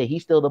cousin said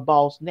he's still the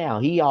boss now.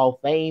 He all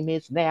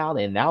famous now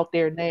and out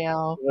there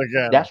now. Look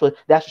at them. That's what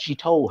she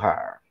told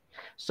her.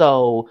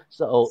 So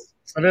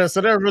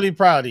So they're really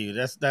proud of you.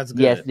 That's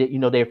yes, good.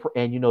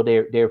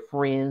 their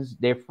friends,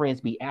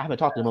 I haven't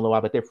talked to them in a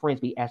while, but their friends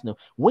be asking them,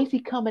 when's he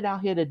coming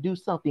out here to do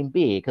something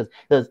big?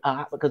 Because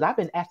I've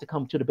been asked to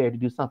come to the Bear to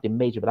do something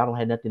major, but I don't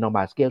have nothing on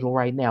my schedule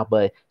right now.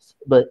 But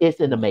it's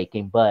in the Mhm.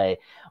 making. But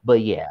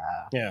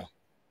yeah. Yeah.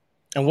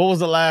 And what was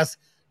the last?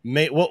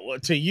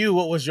 What to you?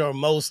 What was your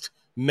most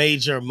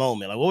major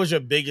moment? Like, what was your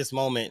biggest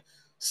moment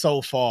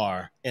so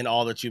far in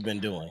all that you've been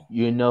doing?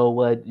 You know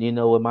what,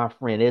 my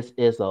friend,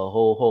 it's a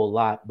whole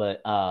lot.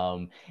 But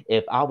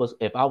if I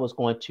was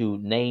going to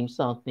name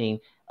something,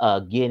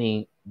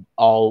 getting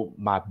all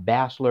my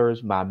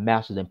bachelor's, my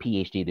master's, and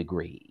PhD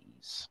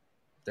degrees.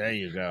 There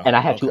you go. And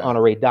I had two Okay.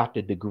 honorary doctor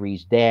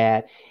degrees,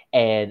 that,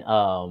 and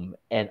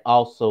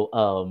also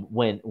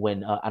when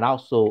and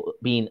also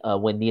being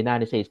when the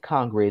United States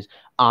Congress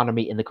honored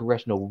me in the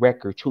congressional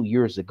record 2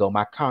 years ago.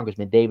 My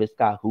Congressman David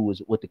Scott, who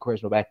was with the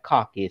Congressional Black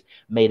Caucus,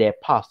 made that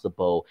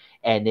possible.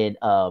 And then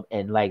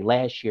and like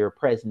last year,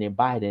 President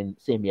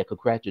Biden sent me a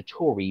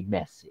congratulatory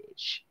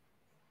message.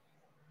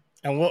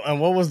 And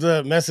what was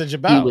the message He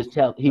about? was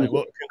telling he Like,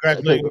 was what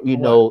congratulating you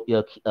for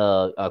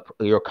what?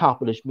 your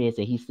accomplishments,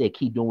 and he said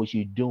keep doing what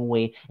you're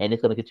doing, and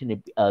it's going to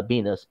continue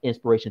being an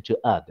inspiration to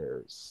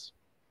others.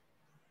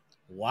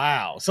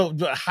 Wow. So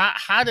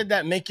how did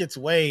that make its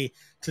way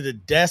to the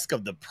desk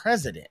of the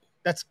president?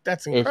 That's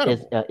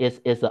incredible.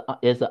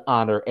 It's an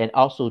honor. And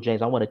also,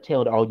 James, I want to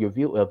tell all your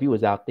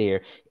viewers out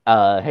there,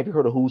 have you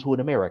heard of Who's Who in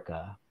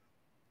America?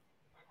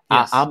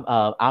 Yes.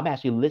 I'm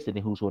actually listening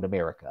to Who's Who in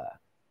America.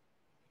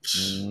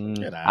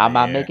 Get out of I'm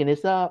not here. making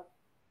this up.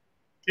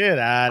 Get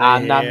out of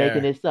I'm not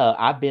making here. this up.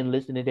 I've been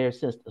listening there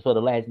since for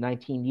the last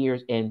 19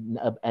 years, and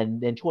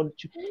then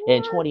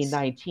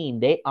 2019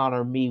 they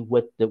honor me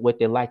with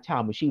their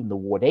lifetime achievement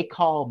award. They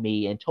called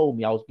me and told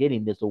me I was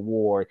getting this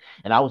award,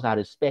 and I was not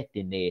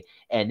expecting it.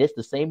 And it's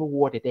the same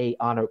award that they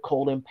honor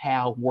Colin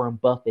Powell, Warren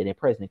Buffett, and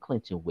President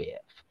Clinton with.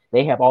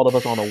 They have all of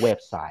us on a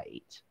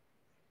website.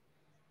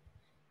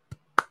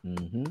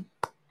 hmm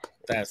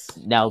That's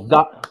Now,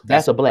 God, that's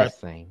that's a impressive.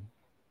 blessing.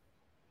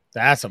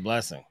 That's a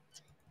blessing.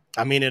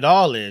 I mean, it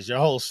all is. Your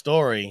whole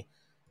story,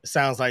 it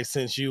sounds like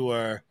since you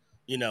were,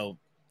 you know,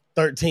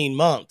 13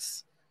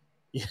 months,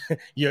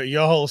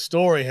 your whole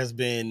story has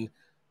been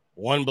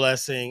one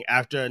blessing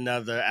after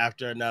another,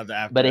 after another,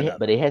 But after it another.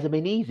 but it hasn't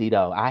been easy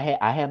though. I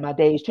had my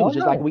days too, Oh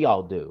just like no. we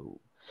all do.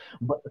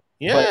 But but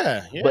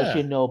Yeah, but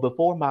yeah.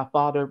 before my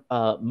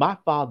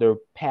father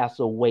passed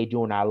away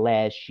during our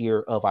last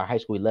year of our high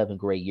school 11th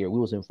grade year. We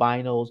was in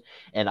finals,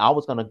 and I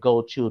was gonna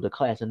go to the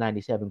class of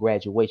 '97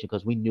 graduation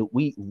because we knew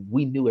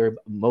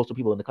most of the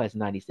people in the class of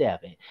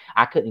 '97.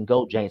 I couldn't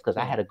go, James, because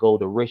I had to go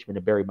to Richmond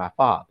to bury my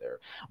father.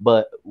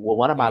 But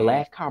one of my Mm,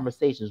 last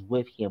conversations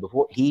with him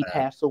before he sad.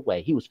 passed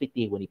away, he was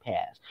 58 when he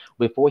passed.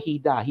 Before he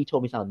died, he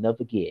told me something I'll never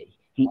forget.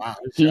 He Wow,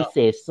 he's he young.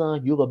 said,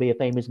 "Son, you're gonna be a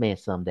famous man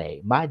someday."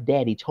 My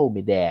daddy told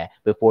me that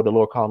before the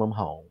Lord called him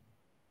home.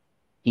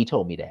 He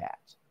told me that.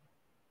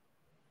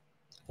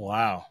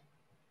 Wow.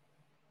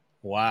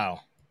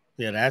 Wow.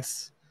 Yeah,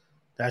 that's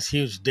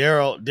huge.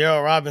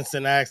 Daryl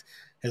Robinson acts.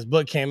 His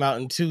book came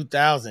out in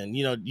 2000.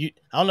 You know, I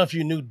don't know if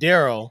you knew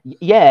Daryl,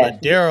 Yes,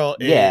 but Daryl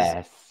is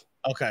yes.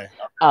 okay.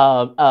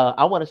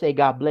 I want to say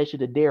God bless you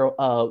to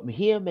Daryl.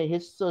 Him and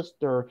his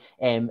sister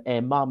and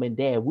mom and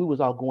dad, we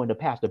was all going to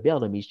Pastor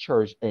Bellamy's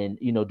church, and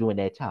during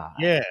that time.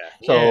 Yeah,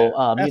 yeah.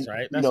 So That's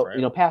right. That's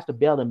right. Pastor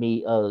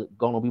Bellamy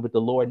gonna be with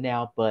the Lord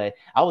now, but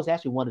I was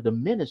actually one of the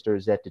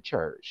ministers at the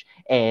church,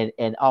 and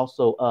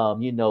also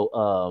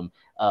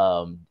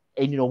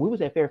and we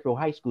was at Fairfield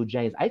High School,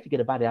 James. I used to get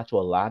invited out to a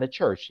lot of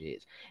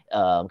churches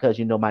because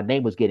my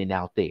name was getting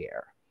out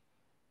there.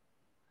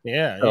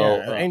 Yeah, So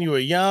yeah. And you were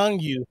young.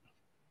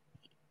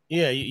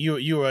 Yeah,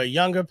 you were a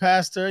younger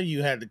pastor.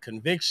 You had the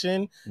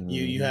conviction.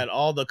 You mhm, had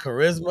all the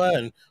charisma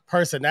and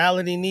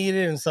personality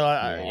needed. And so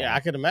yeah, I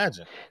yes. could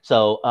imagine.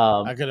 So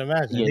I could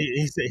imagine.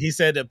 yeah, He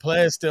said that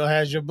Pledge still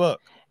has your book.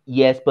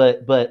 yes,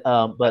 but That's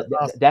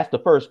awesome. that's the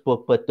first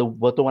book, but the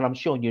one I'm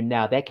showing you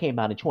now that came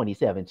out in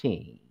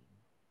 2017.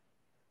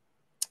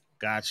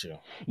 Got you.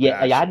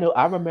 Yeah, Got I you. know.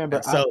 I remember.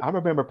 And so I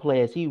remember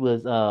Ples. He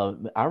was.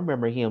 I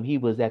remember him. He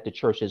was at the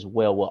church as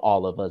well with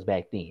all of us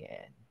back then.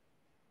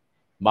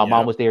 My mom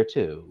yep, was there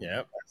too.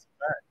 yep.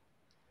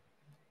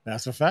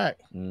 That's a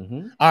fact.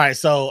 Hmm. All right.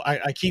 So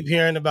I keep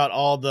hearing about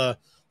all the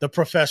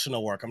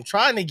professional work. I'm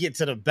trying to get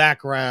to the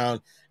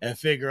background and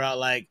figure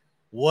out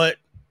what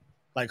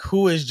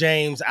who is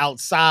James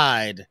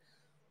outside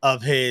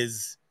of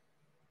his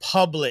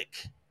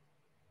public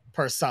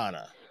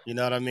persona. You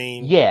know what I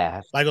mean?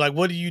 Yes. Like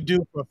what do you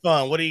do for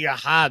fun? What are your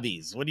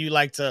hobbies? What do you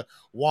like to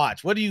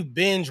watch? What do you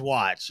binge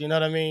watch? You know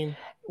what I mean?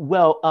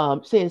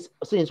 Well, since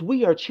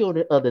we are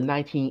children of the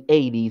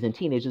 1980s and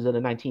teenagers of the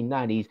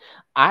 1990s,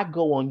 I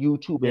go on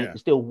YouTube and Yeah.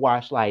 still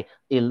watch like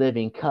In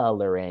Living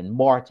Color and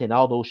Martin,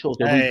 all those shows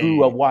that we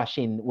grew up Hey.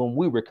 watching when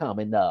we were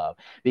coming up.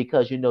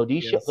 Because these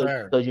shows, Yes,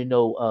 sir. because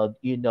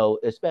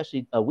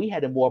especially we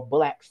had a more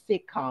black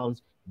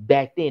sitcoms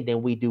back then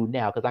than we do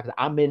now. Because like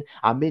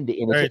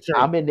Very true.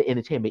 I'm in the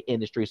entertainment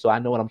industry, so I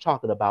know what I'm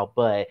talking about.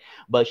 But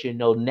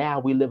now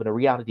we live in a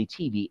reality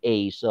TV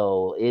age,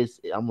 so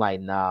I'm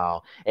like,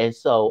 no. And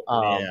so,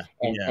 Yeah.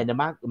 and Yeah. then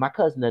my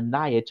cousin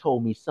Anaya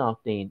told me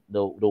something.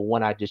 The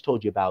one I just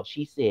told you about.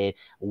 She said,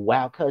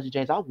 "Wow, cousin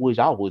James, I wish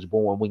I was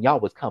born when y'all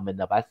was coming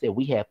up." I said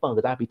we had fun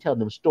because I'd be telling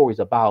them stories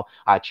about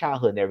our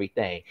childhood and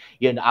everything.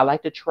 I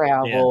like to Yeah.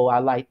 travel. I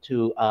like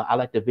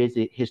to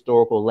visit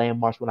historical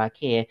landmarks when I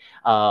can.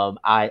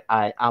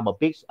 I'm a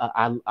big.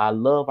 I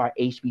love our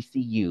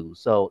HBCU.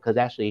 So because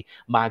actually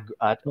my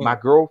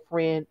Mm.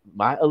 girlfriend,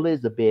 my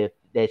Elizabeth,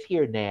 that's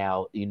here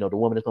now, the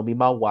woman that's gonna be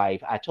my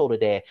wife. I told her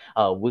that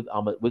we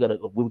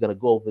were gonna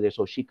go over there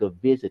so she could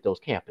visit those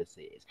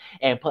campuses.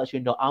 And plus,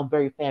 I'm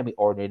very family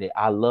oriented.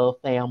 I love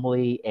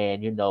family,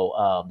 and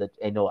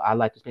I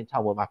like to spend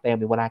time with my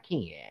family when I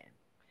can.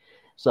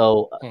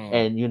 So, Hmm.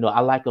 and I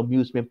like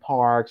amusement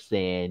parks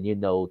and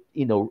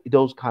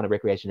those kind of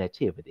recreation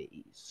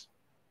activities.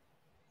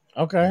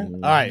 Okay. All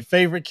Mhm. right.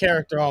 Favorite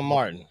character on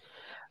Martin.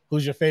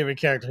 Who's your favorite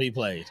character he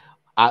played?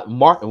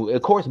 Martin,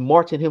 of course,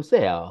 Martin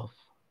himself.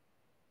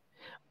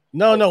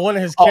 No, no, one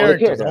of his Oh, the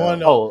characters. I character. want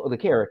to know. Oh, the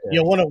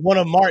Yeah, character. one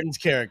of Martin's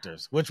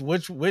characters.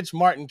 Which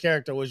Martin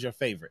character was your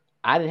favorite?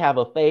 I didn't have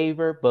a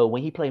favorite, but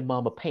when he played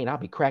Mama Pain, I'll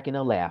be cracking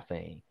up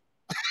laughing.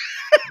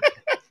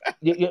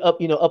 Up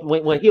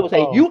when he was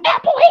saying, Oh, "You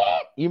applehead."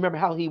 You remember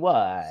how he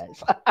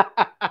was.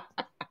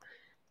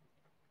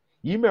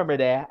 You remember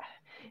that,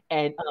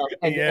 and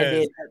yes.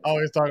 then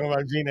Always talking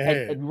about Gina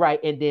Head. and right,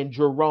 and then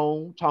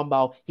Jerome talking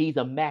about he's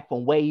a Mac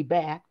from way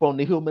back from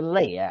the human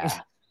layer.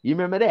 You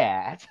remember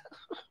that?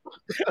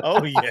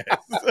 Oh yes.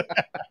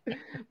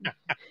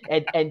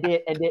 And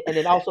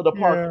then also the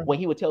part Yeah. when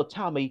he would tell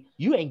Tommy,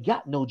 "You ain't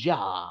got no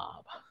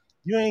job,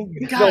 You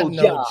ain't got no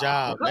no job."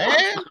 job, man.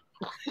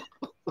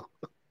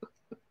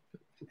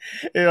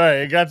 Yeah, right.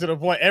 It got to the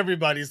point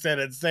everybody said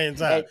at the same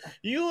time. And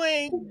You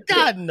ain't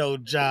got no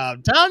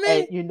job, Tommy.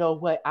 And you know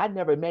what? I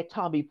never met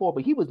Tom before,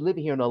 but he was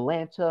living here in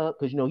Atlanta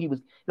because he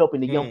was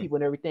helping the young Mm. people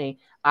and everything.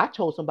 I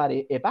told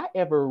somebody if I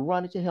ever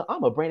run into him,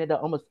 I'm gonna bring it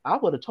up. I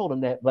would have told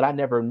him that, but I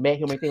never met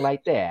him or anything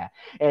like that.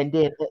 And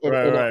then Right,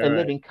 right, in right.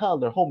 Living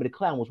Color, Homie the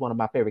Clown was one of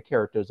my favorite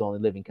characters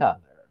on Living Color.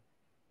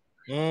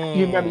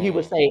 You remember he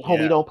would Mm. say,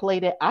 "Homie, Yeah. don't play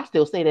that." I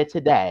still say that Yep.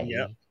 today.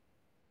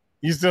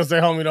 You still say,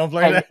 homie, don't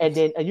play that? And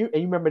you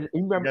remember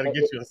I gotta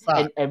get you a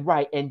sock. and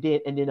right and then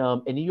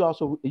you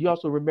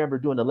also remember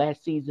during the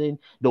last season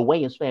the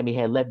Wayans family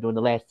had left during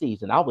the last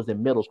season. I was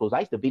in middle school, so I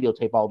used to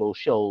videotape all those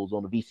shows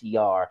on the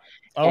VCR,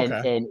 and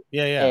Okay. and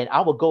Yeah, yeah. and I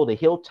would go to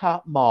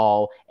Hilltop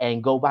Mall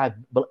and go buy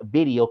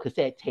video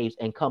cassette tapes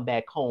and come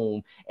back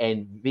home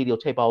and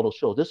videotape all those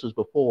shows. This was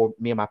before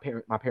me and my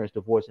parents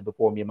divorced and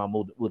before me and my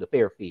moved to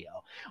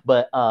Fairfield.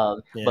 But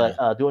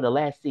Yeah. during the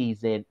last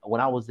season,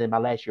 when I was in my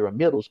last year of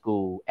middle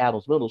school,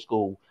 Adams Middle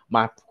School,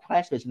 my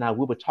classmates and I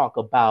we would talk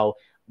about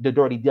the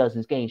Dirty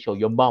Dozens game show.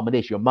 Your mama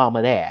this, your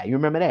mama that. You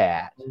remember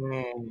that?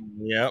 Mm,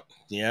 yep.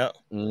 Yep.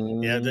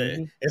 Yeah.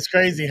 Hmm. It's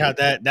crazy how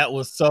that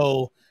was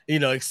so.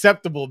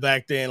 acceptable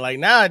back then. Like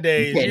You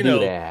nowadays, can't do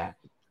that.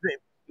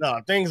 no,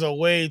 things are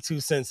way too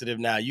sensitive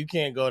now. You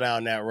can't go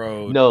down that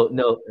road No,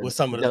 no, with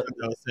some of the no, stuff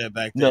that was said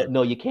back no, then.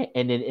 no, you can't.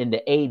 And then in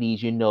the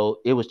 80s,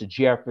 it was the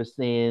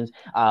Jeffersons.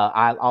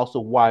 I also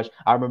watched,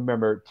 I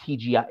remember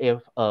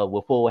TGIF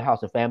with Full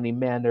House and Family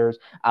Manners.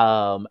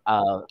 Oh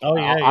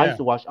yeah, I used yeah,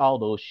 to watch all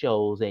those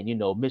shows, and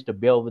Mr.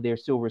 Belvedere,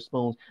 Silver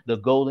Spoons, The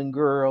Golden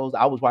Girls.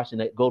 I was watching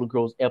that Golden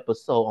Girls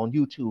episode on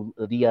YouTube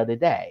the other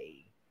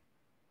day.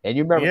 yeah, And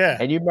you remember yeah.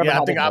 I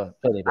how think I,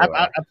 funny they I,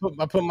 I were.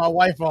 I put my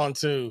wife on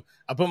to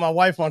I put my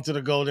wife onto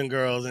the Golden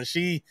Girls, and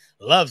she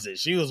loves it.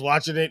 She was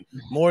watching it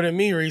more than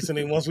me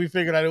recently. Once we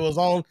figured out it was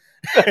on,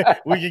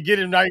 we could get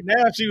it right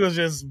now. She was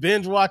just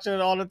binge watching it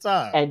all the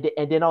time. And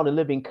then on The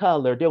Living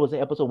Color, there was an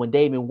episode when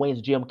Damon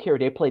Wayans, Jim Carrey,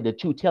 they played the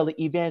two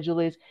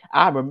televangelists.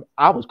 I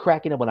was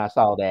cracking up when I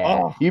saw that.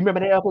 Oh, You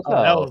remember that oh,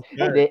 that episode?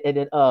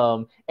 was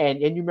good.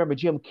 And you remember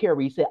Jim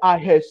Carrey said, "I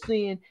had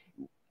sinned."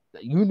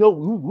 We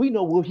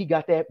know where he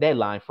got that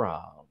line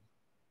from.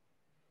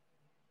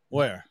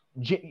 Where?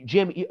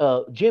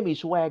 Jimmy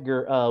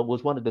Swagger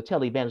was one of the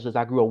televangelists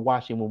I grew up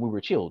watching when we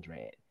were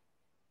children.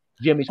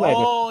 Jimmy Swagger,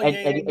 Oh yeah,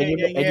 yeah, yeah,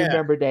 yeah, and you yeah.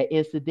 remember that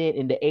incident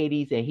in the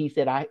 80s, and he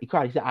said, "I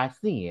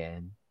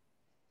sinned."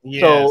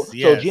 Yes, So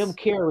Jim yes,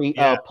 Carrey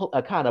yeah,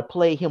 kind of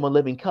played him on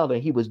Living Color.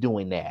 He was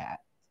doing that.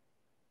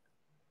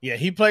 yeah.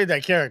 He played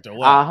that character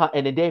well.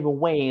 And then David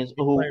Wayans, He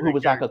played who that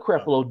was like a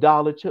character well. creflo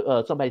dollar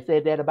to somebody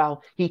said that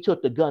about. He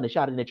took the gun and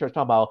shot it in the church,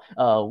 talking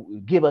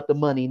about give up the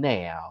money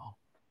now.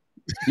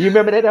 You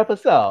remember that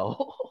episode?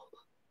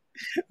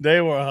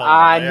 They were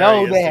I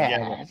know hilarious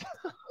together.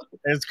 that.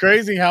 It's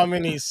crazy how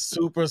many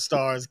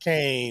superstars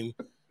came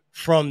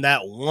from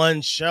that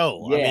one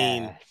show. I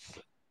mean,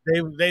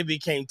 Yes. they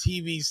became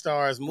TV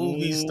stars,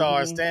 movie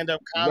stars, Hmm. stand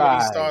up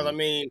comedy stars. I Right.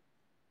 mean,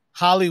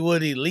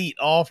 Hollywood elite,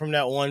 all from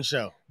that one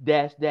show.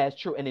 That's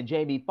true. And then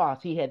Jamie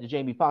Foxx, he had the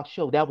Jamie Foxx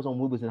show. That was on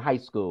when we was in high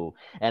school.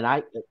 And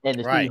the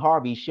Steve Right?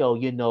 Harvey show,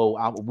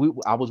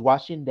 I was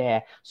watching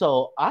that.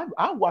 So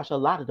I watched a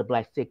lot of the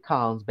black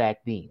sitcoms back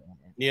then.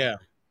 Yeah,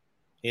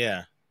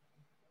 yeah,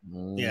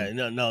 Mm. yeah.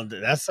 No, no,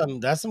 that's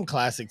some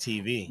classic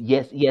TV.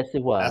 Yes, yes,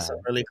 it That's some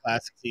was. really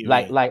classic TV.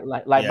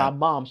 Like Yeah.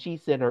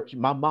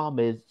 my mom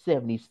is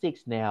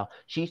 76 now.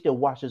 She still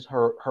watches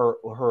her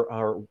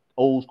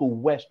old school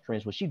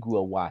westerns when she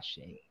grew up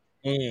watching.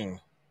 Mm,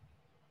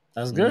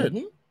 that's good.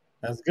 Hmm.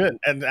 That's good,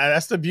 and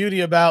that's the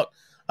beauty about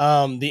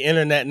the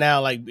internet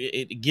now. Like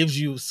it gives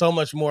you so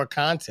much more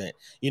content.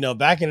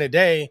 Back in the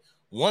day,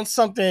 once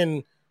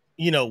something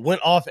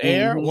went off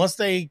air, Hmm. once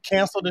they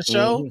canceled the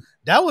show, Hmm.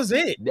 that was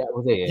it. That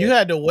was You it.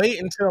 had to wait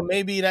until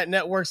maybe that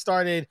network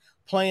started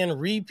playing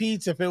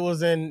repeats if it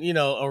was in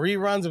a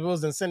reruns, if it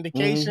was in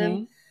syndication.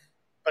 Hmm.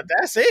 But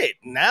that's it.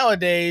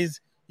 Nowadays,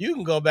 you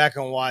can go back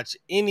and watch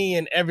any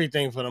and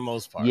everything for the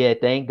most part. Yeah,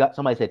 thank God.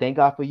 Somebody said, "Thank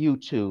God for you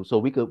too." So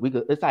we could.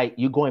 It's like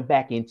you're going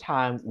back in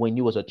time when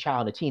you was a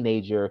child, a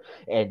teenager,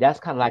 and that's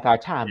kind of like our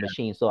time Yeah,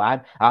 machine. So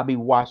I'll yeah, be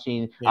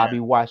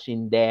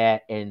watching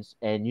that, and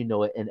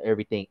and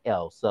everything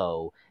else.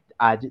 So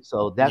yeah,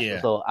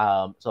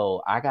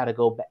 so I gotta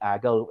go. I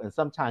go, and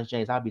sometimes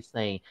James, I'll be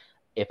saying,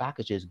 if I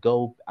could just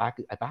go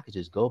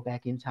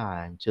back in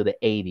time to the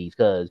 80s,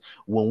 because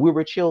when we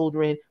were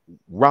children,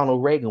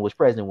 Ronald Reagan was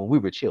president when we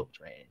were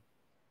children.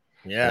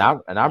 yeah,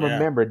 And I yeah.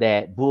 remember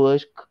that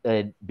Bush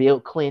and Bill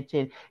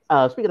Clinton.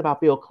 Speaking about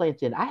Bill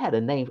Clinton, I had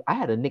a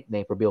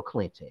nickname for Bill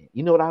Clinton.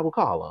 You know what I would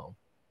call him?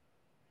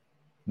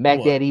 Mac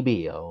What? Daddy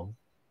Bill.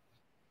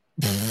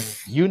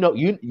 You know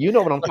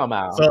what I'm talking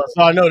about. So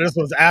I know this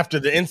was after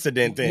the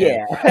incident then,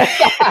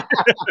 Yeah.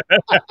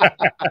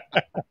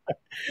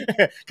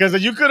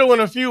 because you could have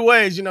went a few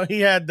ways. He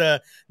had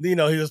he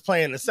was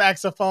playing the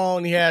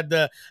saxophone. He had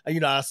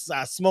I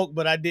smoked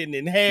but I didn't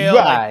inhale.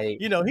 Like, Right.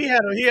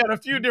 he had a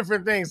few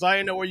different things. So I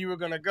didn't know where you were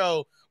gonna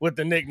go with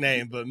the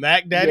nickname, but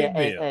Mac Daddy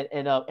Yeah,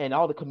 Bill. and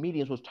all the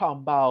comedians was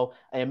talking about,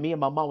 and me and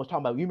my mom was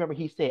talking about. You remember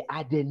he said,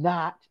 "I did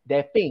not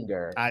that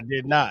finger." I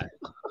did not.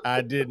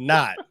 I did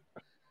not.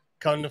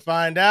 Come to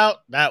find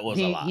out, that was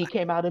a lie. He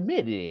came out and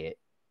admitted it,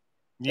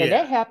 and Yeah,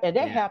 that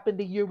yeah, happened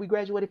the year we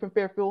graduated from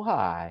Fairfield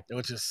High.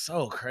 which is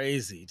so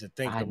crazy to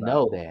think I about.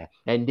 know that.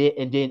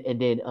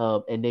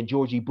 And then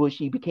Georgie Bush,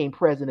 he became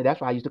president. That's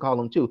why I used to call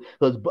him too.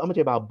 Because I'm gonna tell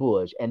you about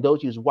Bush, and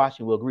those who's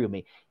watching will agree with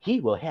me. He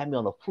will have me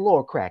on the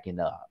floor cracking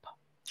up.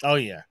 Oh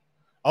yeah,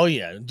 oh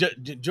yeah.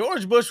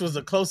 George Bush was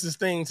the closest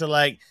thing to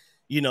like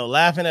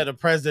laughing at a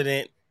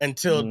president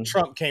until Mm.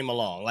 Trump came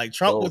along. Like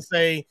Oh,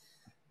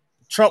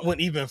 Trump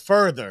went even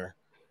further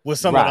with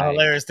some of the right.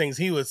 hilarious things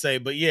he would say.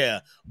 But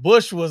yeah,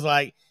 Bush was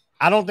like,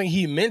 I don't think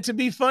he meant to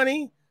be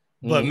funny,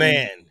 but Hmm.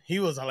 man, he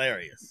was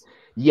hilarious.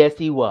 Yes,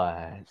 he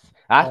was. Um,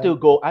 I still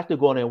go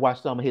in and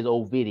watch some of his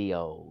old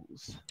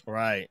videos.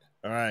 right,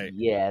 right.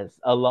 Yes,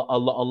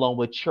 along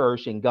with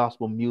church and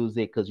gospel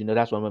music, because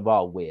that's what I'm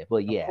involved with.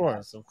 But Of yeah.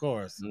 course, of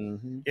course.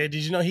 Hmm. Yeah, did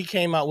you know he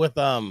came out with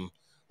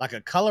like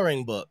a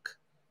coloring book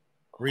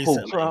Who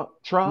recently?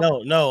 Trump?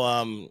 No,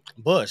 no,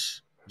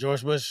 Bush,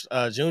 George Bush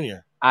Jr.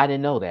 I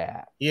didn't know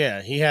that.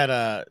 Yeah, he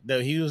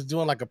was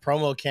doing like a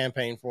promo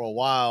campaign for a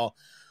while.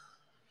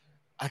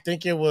 I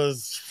think it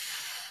was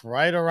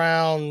right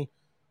around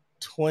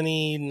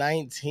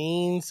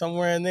 2019,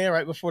 somewhere in there,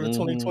 right before the Mm-hmm.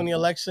 2020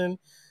 election.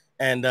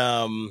 And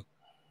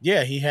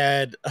yeah, he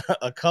had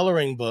a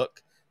coloring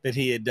book that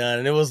he had done.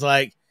 And it was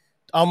like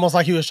almost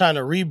like he was trying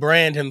to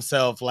rebrand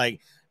himself,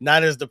 like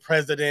not as the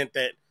president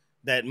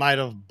that might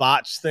have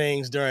botched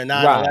things during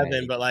 9/11,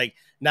 Right. but like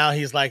now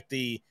he's like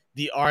the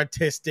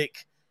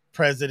artistic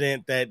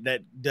president that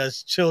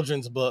does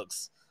children's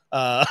books,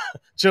 uh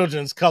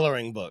children's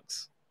coloring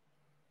books.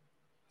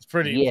 It's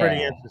pretty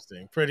Yeah.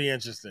 interesting. Pretty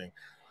interesting.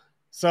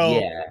 So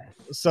Yes.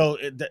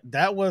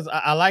 that was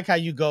I like how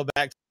you go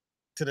back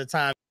to the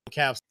time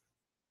capsules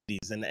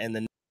and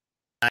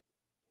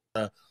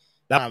the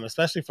time,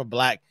 especially for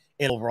black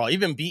and overall.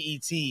 Even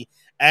BET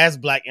as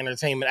black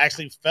entertainment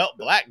actually felt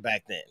black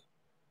back then.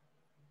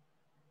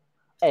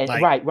 And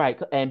Like,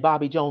 right, and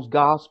Bobby Jones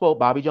Gospel,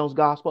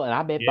 and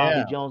I met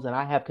Bobby yeah, Jones, and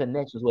I have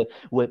connections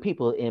with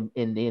people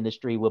in the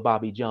industry with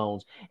Bobby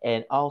Jones,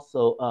 and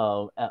also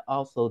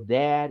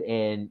Dad,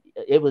 and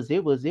it was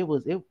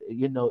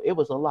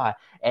a lot,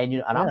 and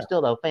and yeah, I'm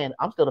still a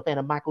fan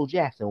of Michael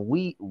Jackson.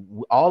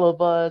 All of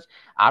us,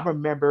 I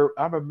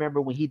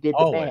remember when he did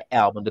the always. Bad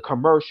album, the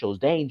commercials,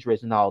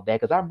 Dangerous, and all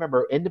that, because I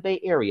remember in the Bay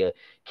Area,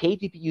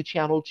 KTPU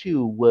Channel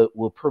 2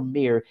 would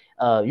premiere.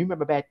 You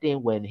remember back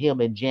then when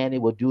him and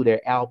Janet would do their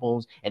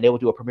albums and they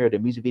would do a premiere of the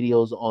music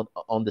videos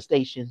on the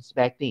stations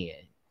back then.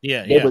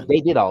 Yeah, They yeah. would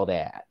they did all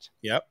that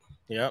Yep.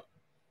 Yep.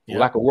 Yep.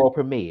 like a world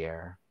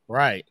premiere.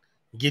 Right.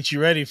 Get you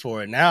ready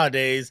for it.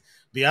 Nowadays,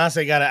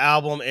 Beyonce got an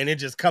album and it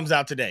just comes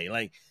out today.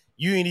 Like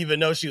you didn't even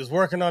know she was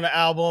working on the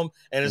album,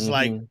 and it's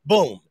like Hmm.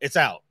 boom, it's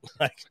out.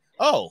 Like,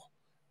 oh,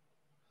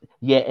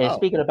 Yeah, and oh,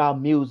 speaking about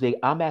music,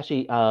 I'm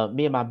actually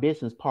me and my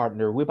business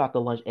partner, we're about to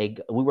launch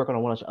we working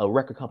on launch a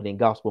record company in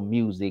gospel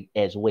music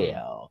as hmm.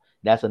 well.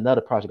 That's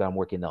another project I'm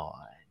working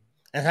on.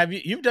 And have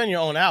you've done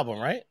your own album,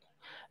 right?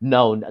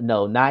 No,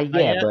 no, not Not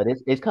yet, yet. but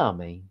it's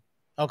coming.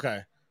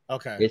 Okay.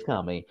 Okay. It's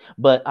coming.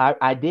 But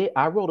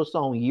I wrote a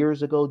song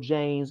years ago,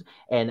 James,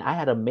 and I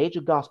had a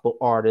major gospel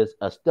artist,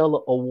 a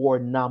Stellar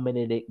Award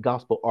nominated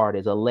gospel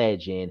artist, a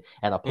legend,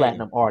 and a Mm,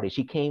 platinum artist.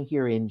 She came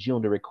here in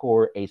June to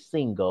record a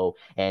single,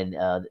 and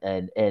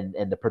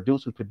the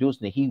producer who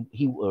producing it,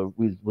 he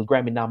was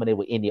Grammy nominated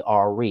with Indie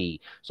RE.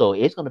 So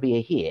it's gonna be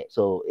a hit.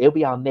 So it'll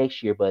be out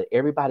next year, but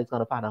everybody's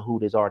gonna find out who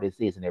this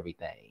artist is and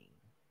everything.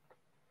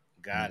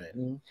 got it.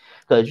 Hmm. If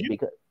Because you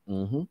because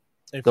hmm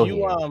if Go you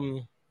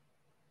ahead.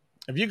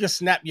 if you could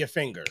snap your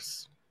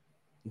fingers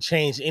and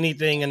change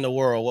anything in the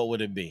world, what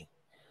would it be?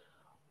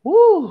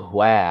 Woo,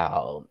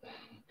 wow.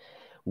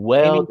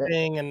 Well,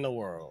 Anything in the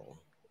world.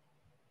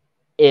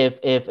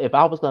 if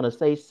I was gonna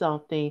say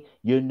something,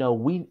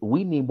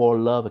 we need more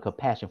love and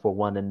compassion for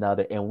one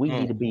another, and Mm,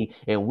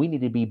 we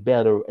need to be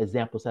better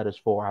example setters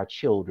for our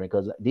children.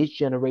 Because this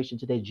generation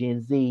today,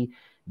 Gen Z,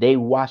 they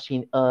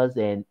watching us,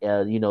 and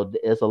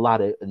there's a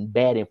lot of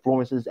bad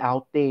influences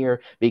out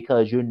there.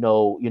 Because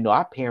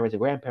our parents and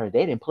grandparents,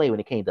 they didn't play when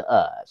it came to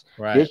us.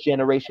 right. This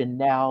generation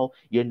now,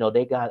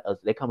 they got us.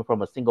 They coming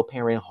from a single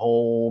parent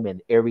home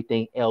and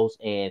everything else,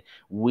 and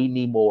we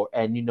need more.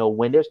 And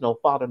when there's no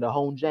father in the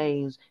home,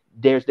 James,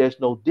 there's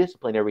no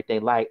discipline,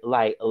 everything like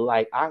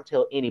I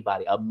tell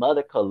anybody, a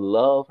mother could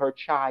love her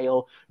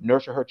child,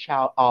 nurture her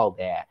child, all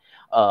that,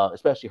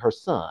 especially her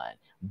son.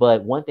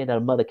 But one thing that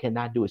a mother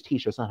cannot do is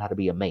teach her son how to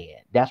be a man.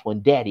 That's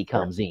when daddy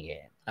Sure. comes in.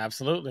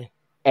 Absolutely.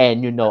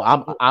 And I'm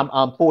Absolutely. I'm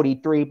I'm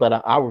 43, but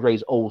I was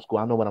raised old school.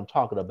 I know what I'm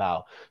talking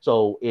about.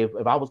 So if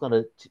I was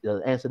gonna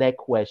answer that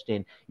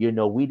question,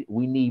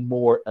 we need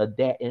more of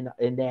that.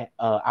 In that,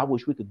 I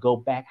wish we could go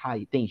back how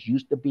things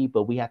used to be,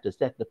 but we have to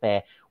set the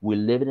fact we're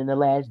living in the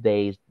last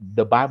days.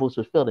 The Bible's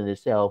fulfilling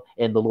itself,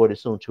 and the Lord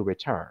is soon to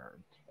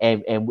return.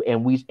 And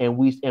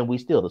we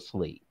still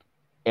asleep,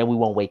 and we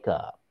won't wake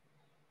up.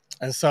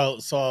 And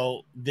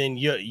so then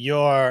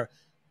your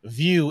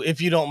view,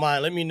 if you don't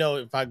mind, let me know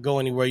if I go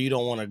anywhere you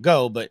don't want to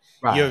go, but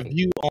your Right.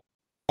 view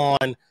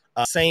on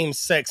same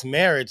sex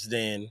marriage,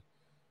 then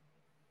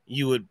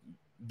you would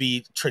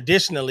be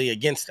traditionally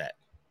against that.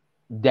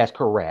 That's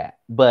correct.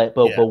 But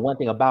Yeah. one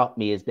thing about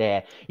me is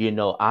that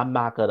I'm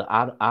not gonna.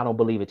 I don't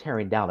believe in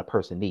tearing down a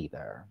person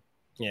either.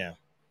 Yeah.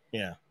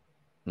 Yeah.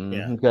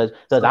 Yeah. Because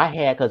So I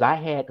had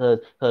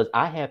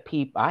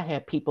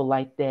people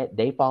like that.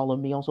 They follow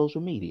me on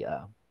social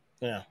media.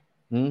 yeah.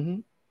 Hmm.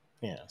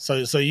 Yeah.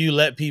 So you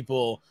let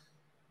people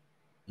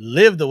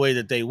live the way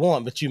that they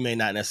want, but you may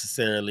not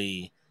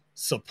necessarily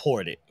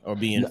support it or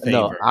be in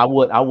No, favor.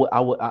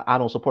 I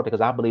don't support it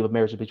because I believe a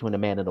marriage is between a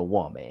man and a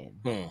woman.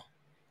 Hmm.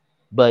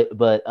 But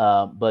the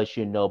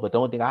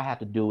only thing I have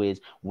to do is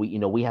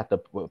we have to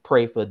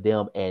pray for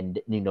them, and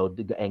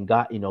and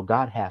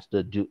God has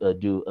to do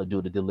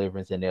the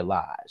deliverance in their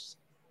lives.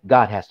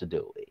 God has to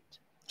do it.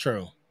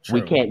 True.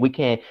 We True. can't we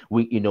can't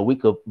we you know we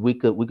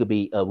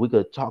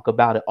could talk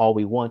about it all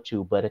we want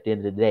to, but at the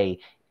end of the day,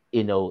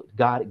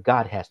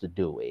 God has to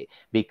do it,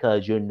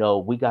 because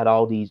we got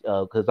all these,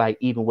 because like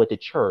even with the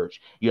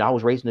church, I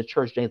was raised in the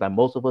church, James, like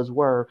most of us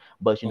were,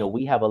 but Mm.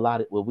 we have a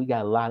lot of, well, we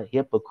got a lot of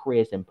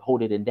hypocrites and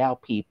hold it and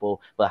doubt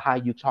people. But how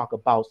you talk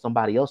about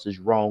somebody else is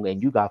wrong,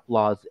 and you got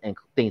flaws and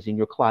things in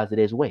your closet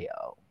as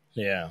well.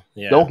 Yeah,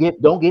 Don't yeah,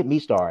 get me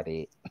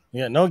started.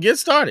 yeah. No, get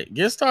started.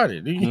 Get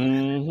started.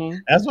 Hmm.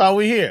 That's why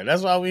we here.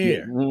 That's why we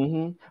Yeah,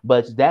 here.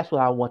 but that's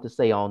what I want to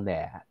say on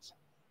that.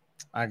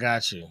 I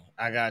got you.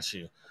 I got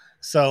you.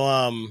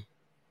 So,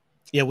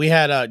 yeah, we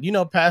had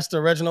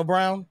Pastor Reginald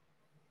Brown.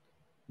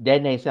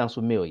 That name sounds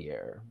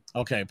familiar.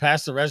 Okay,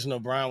 Pastor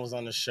Reginald Brown was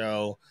on the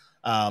show,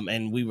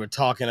 and we were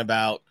talking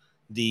about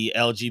the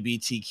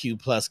LGBTQ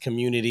plus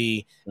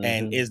community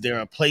and Hmm. is there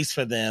a place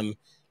for them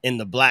in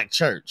the Black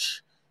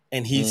church?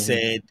 And he Hmm.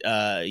 said,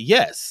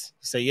 yes.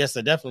 He said, yes,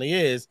 there definitely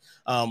is.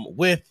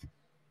 With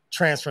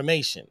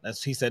transformation,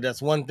 he said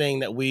that's one thing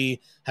that we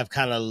have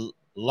kind of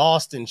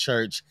lost in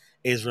church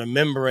is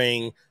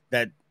remembering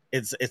that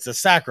it's a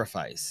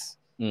sacrifice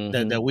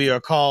that Hmm. we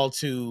are called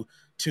to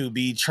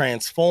be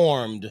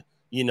transformed,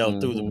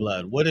 through the Hmm.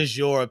 blood. What is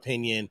your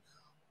opinion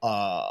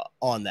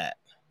on that?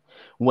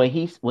 When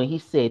he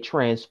said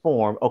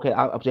transform, okay,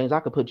 James, I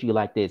could put you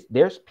like this.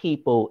 There's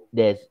people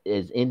that's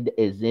is in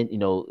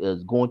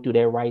is going through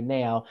that right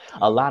now.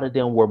 A Mhm. lot of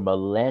them were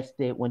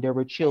molested when they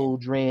were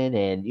children,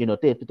 and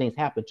different things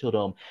happened to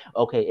them.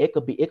 Okay, it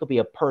could be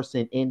a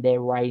person in there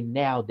right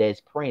now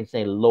that's praying,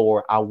 saying,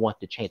 Lord, I want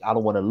to change. I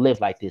don't want to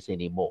live like this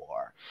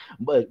anymore.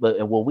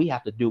 And what we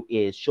have to do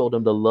is show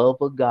them the love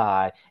of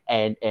God,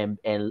 and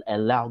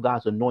allow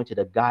God's anointing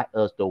to guide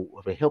us to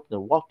help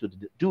them walk to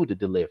do the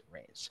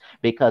deliverance.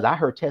 Because I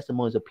heard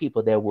testimonies of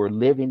people that were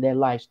living their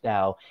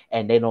lifestyle,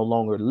 and they no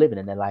longer living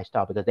in their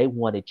lifestyle because they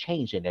wanted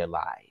change in their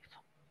life.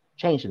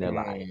 Change in their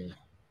life.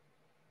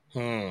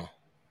 Mm.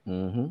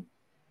 Hmm. Hmm.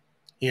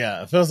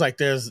 Yeah, it feels like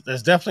there's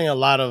definitely a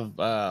lot of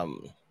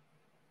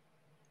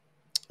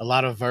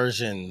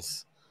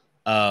versions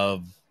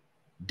of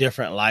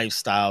different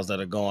lifestyles that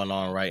are going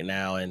on right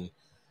now, and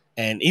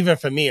even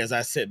for me, as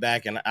I sit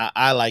back and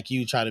I like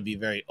you try to be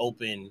very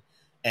open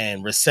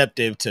and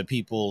receptive to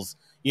people's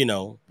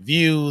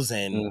views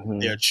and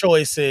their Hmm.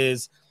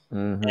 choices,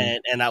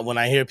 Hmm. when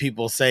I hear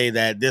people say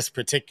that this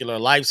particular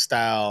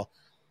lifestyle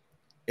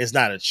is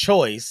not a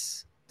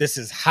choice, this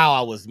is how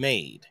I was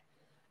made.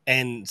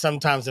 And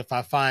sometimes if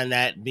I find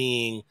that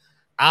being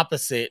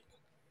opposite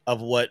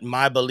of what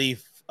my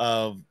belief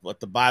of what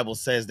the Bible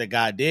says that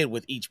God did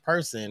with each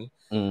person,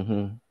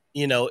 Hmm.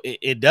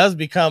 it does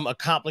become a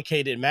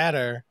complicated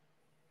matter,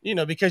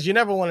 because you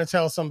never want to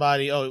tell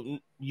somebody, oh,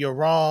 you're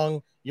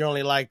wrong. You're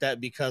only like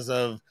that because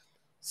of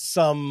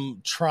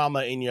some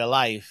trauma in your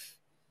life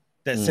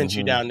that sent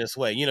you Hmm. down this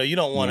way. You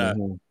don't want to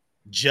Hmm.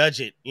 judge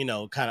it,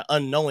 kind of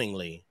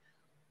unknowingly.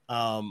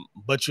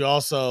 But you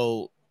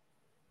also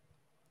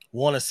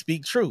want to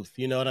speak truth.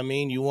 You know what I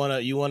mean? You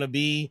want to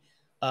be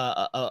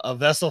a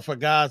vessel for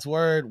God's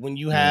word when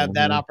you have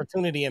that Hmm.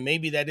 opportunity, and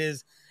maybe that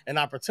is an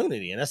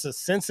opportunity, and that's a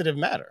sensitive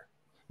matter.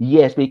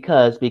 Yes,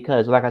 because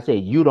like I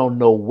said, you don't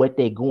know what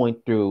they're going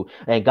through,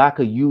 and God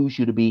could use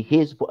you to be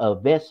His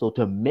vessel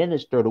to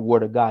minister the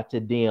word of God to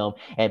them.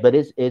 And but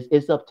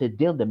it's up to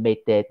them to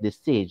make that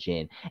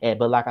decision. And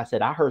but like I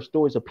said, I heard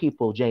stories of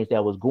people, James,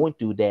 that was going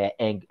through that,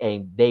 and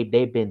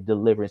they've been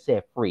delivered and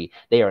set free.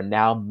 They are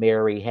now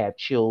married, have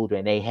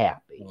children, they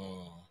happy.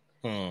 Mm.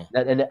 Hmm.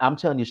 And I'm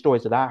telling you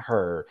stories that I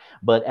heard,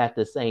 but at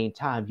the same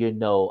time,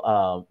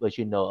 but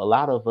a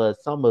lot of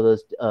us, some of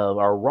us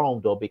are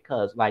wrong though,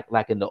 because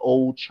like in the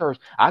old church,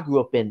 I grew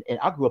up in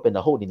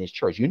the Holiness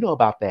Church. You know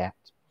about that.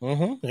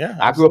 Mm-hmm. Yeah,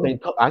 I grew up in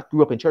absolutely. I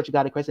grew up in Church of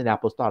God in Christ and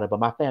Apostolic, but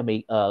my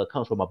family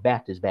comes from a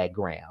Baptist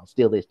background,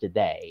 still is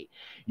today.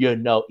 They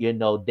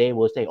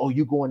will say, "Oh,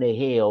 you going to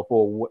hell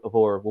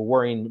for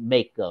wearing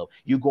makeup?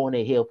 You going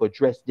to hell for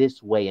dressed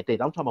this way and things."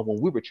 I'm talking about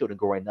when we were children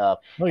growing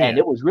up, Oh and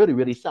yeah. it was really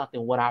really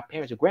something when our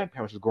parents and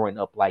grandparents was growing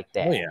up like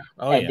Oh that. yeah.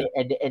 Oh And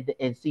yeah.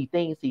 and see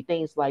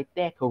things like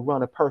that could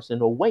run a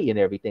person away and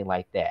everything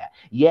like that.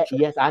 Yeah,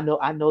 yes, I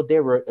know they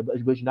were, but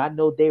I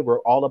know they were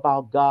all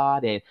about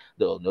God and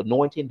the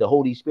anointing, the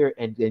Holy Spirit,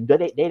 and they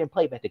didn't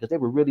play back there because they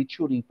were really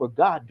truly for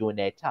God during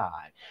that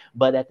time.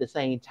 But at the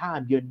same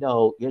time,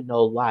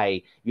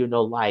 like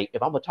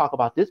if I'm gonna talk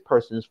about this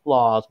person's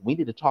flaws, we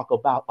need to talk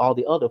about all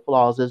the other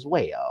flaws as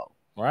well.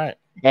 Right.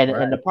 And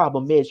Right. the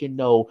problem is,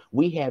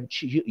 we have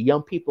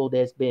young people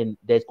that's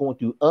going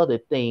through other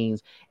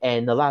things,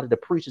 and a lot of the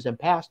preachers and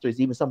pastors,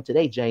 even some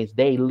today, James,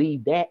 they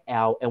leave that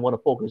out and want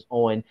to focus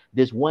on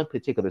this one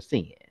particular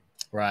sin.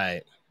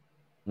 Right.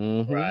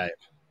 Hmm. Right.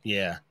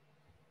 Yeah.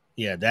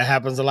 Yeah. That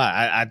happens a lot.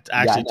 I Yeah,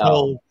 I actually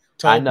know.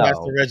 I told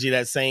Pastor know. Reggie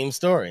that same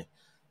story.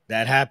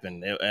 That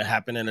happened. It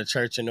happened in a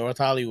church in North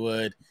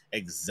Hollywood.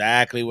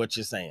 Exactly what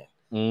you're saying.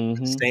 Hmm.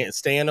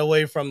 Staying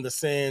away from the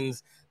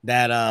sins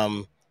that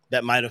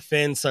might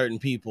offend certain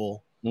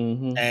people,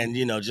 Hmm. and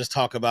just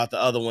talk about the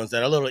other ones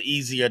that are a little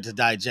easier to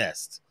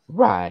digest,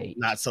 Right.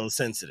 not so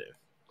sensitive.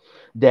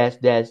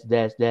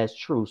 That's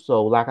true.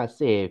 So like I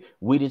said,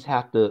 we just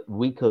have to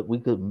we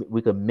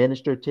could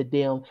minister to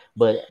them,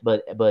 but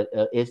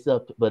it's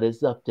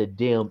up to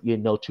them,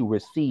 to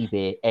receive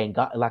it. And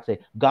God, like I said,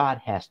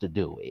 God has to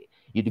do it.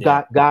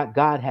 Yeah.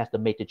 God has to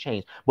make the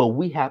change. But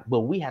we have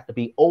to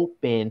be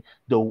open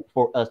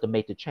for us to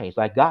make the change.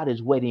 Like God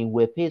is waiting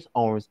with His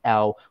arms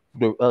out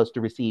for us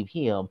to receive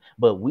Him,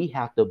 but we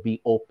have to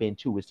be open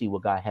to receive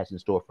what God has in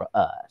store for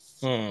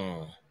us.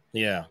 Hmm.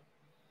 Yeah.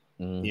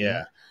 Hmm.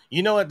 Yeah.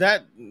 You know what?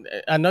 That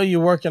I know you're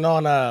working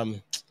on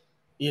the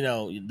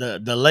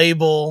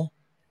label.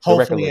 The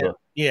record Hopefully, label.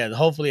 yeah,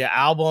 hopefully an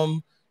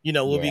album,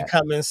 will be Yeah.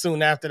 coming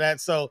soon after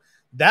that. So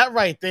that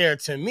right there,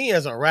 to me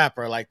as a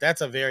rapper, like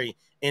that's a very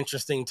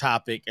interesting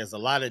topic. There's a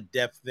lot of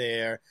depth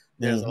there.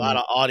 There's a lot Hmm.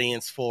 of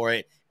audience for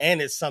it,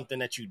 and it's something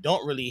that you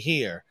don't really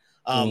hear.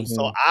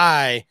 So Hmm.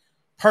 I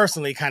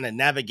personally kind of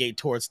navigate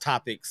towards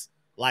topics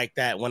like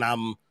that when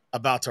I'm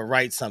about to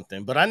write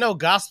something. But I know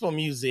gospel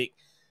music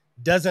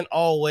doesn't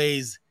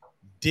always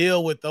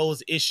deal with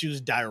those issues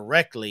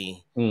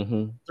directly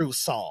Hmm. through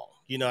song.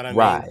 You know what I mean?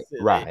 Right.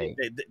 Right.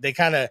 They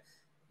kind of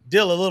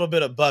deal a little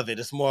bit above it.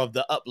 It's more of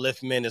the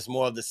upliftment. It's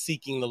more of the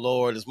seeking the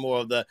Lord. It's more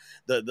of the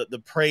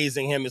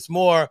praising Him. It's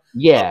more of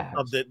Yes.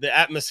 the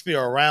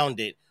atmosphere around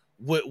it.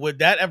 Would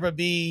that ever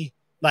be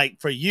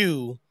like for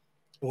you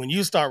when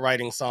you start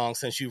writing songs?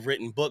 Since you've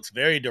written books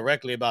very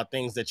directly about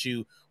things that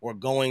you were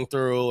going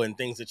through and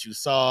things that you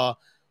saw,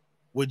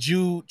 would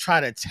you try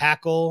to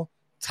tackle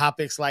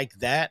topics like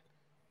that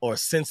or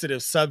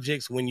sensitive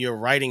subjects when you're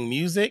writing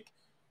music?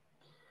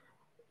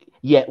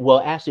 Yeah, well,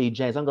 actually,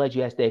 James, I'm glad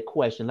you asked that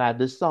question. Like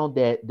this song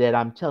that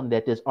I'm telling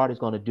that this artist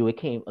going to do, it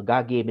came.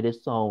 God gave me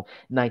this song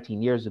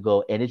 19 years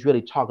ago, and it's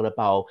really talking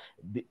about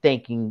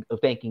thanking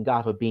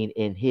God for being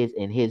in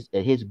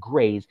His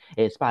grace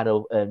in spite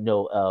of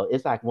no.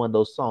 It's like one of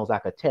those songs,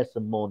 like a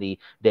testimony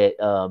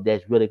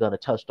that's really going to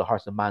touch the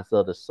hearts and minds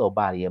of the soul,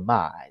 body, and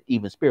mind,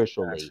 even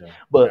spiritually.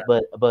 Gotcha.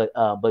 But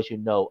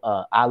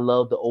I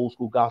love the old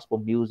school gospel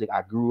music.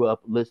 I grew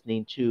up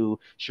listening to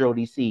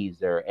Shirley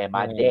Caesar, and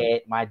my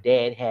Mm,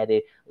 dad had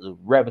it,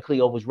 Reverend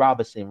Cleovis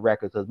Robinson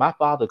records, because my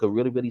father could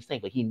really sing,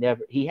 but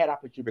he had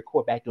opportunity to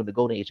record back during the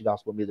golden age of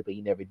gospel music, but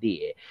he never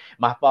did.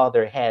 My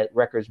father had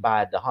records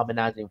by the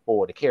Harmonizing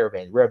Four, the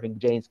Caravans,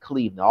 Reverend James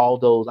Cleveland, all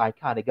those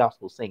iconic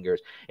gospel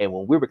singers. And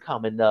when we were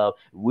coming up,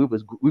 we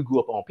grew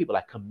up on people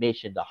like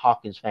Commission, the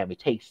Hawkins family,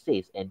 Take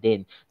Six, and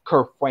then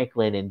Kirk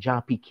Franklin and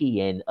John P.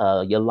 Key and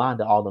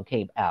Yolanda, all of them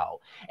came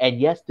out. And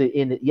yes,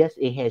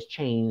 it has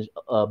changed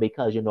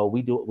because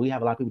we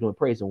have a lot of people doing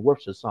praise and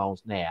worship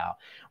songs now,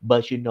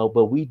 but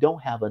we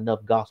don't have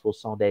enough gospel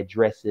song that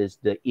addresses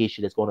the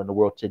issue that's going on in the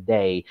world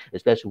today,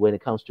 especially when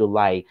it comes to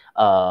like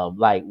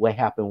what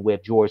happened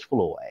with George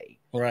Floyd.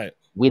 right.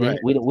 We Right.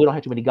 didn't we don't, we don't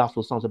have too many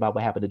gospel songs about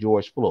what happened to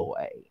George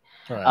Floyd.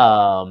 Right.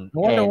 Um, I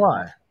wonder and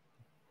why.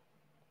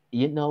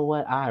 you know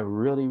what? I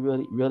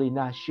really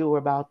not sure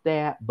about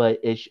that. But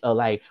it's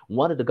like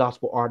one of the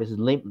gospel artists, I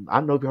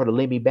don't know if you heard of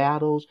Lemmy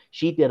Battles.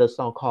 She did a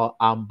song called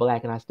 "I'm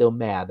Black and I Still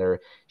Matter."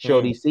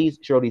 Mm,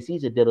 Shirley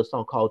Caesar did a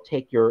song called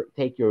 "Take your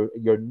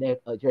neck,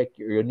 take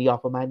your knee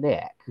off of my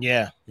neck."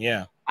 yeah.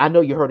 Yeah. I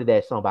know you heard of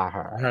that song by I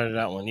her. heard of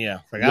that one. Yeah.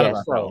 Forgot Yeah, about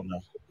that so one though.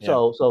 Yeah.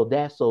 so so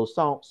that's so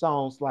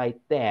songs like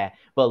that.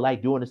 But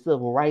like during the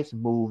civil rights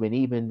move, and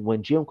even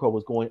when Jim Crow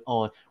was going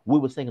on, we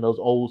were singing those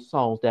old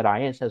songs that our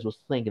ancestors were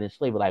singing in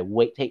slavery, like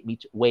 "Wait, Take Me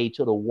Way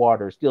to the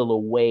Water," "Still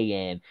Away,"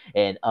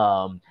 and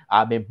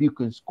 "I've Been Buke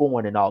and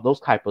Scorn," and all those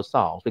type of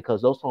songs,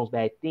 because those songs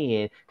back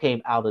then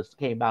came out of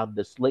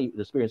the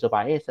experience of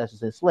our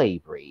ancestors in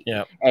slavery,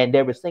 Yeah. and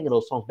they were singing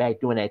those songs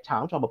back during that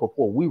time. I'm talking about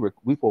before we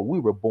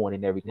were born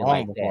and everything Long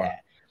like before.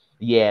 that.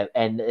 Yeah,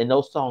 and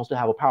those songs still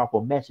have a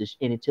powerful message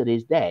in it to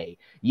this day.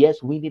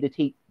 Yes, we need to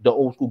keep the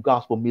old school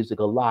gospel music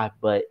alive,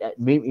 but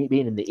me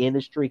being in the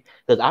industry,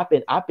 because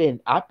I've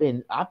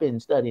been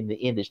studying the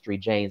industry,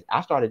 James.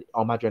 I started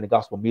on my journey of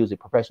gospel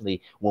music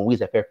professionally when we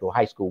was at Fairfield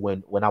High School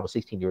when I was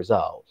 16 years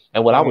old.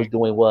 And what I Mm, was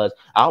doing was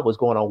I was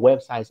going on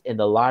websites in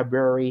the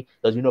library,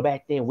 because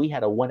back then we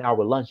had a 1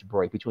 hour lunch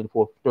break between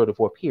the third and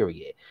fourth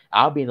period.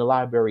 I'll be in the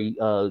library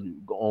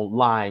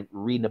online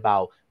reading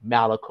about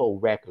Malaco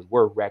Records,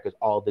 Word Records,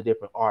 all the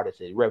different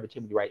artists, Reverend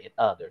Timothy Wright, and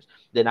others.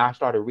 Then I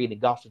started reading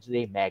Gospel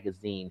Today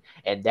magazine,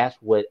 and that's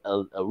what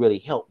really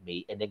helped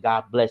me. And then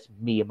God blessed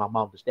me and my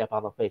mom to step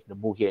out on faith and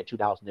to move here in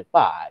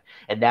 2005.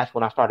 And that's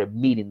when I started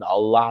meeting a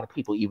lot of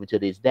people, even to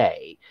this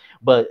day.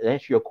 But to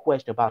answer your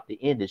question about the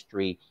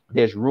industry,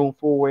 there's room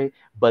for it.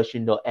 But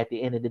at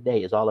the end of the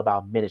day, it's all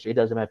about ministry. It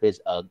doesn't matter if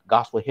it's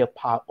gospel, hip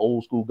hop,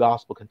 old school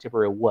gospel,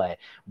 contemporary, what.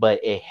 But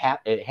it has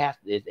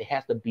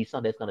to be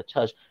something that's going to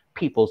touch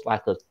people's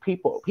life, because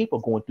people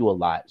going through a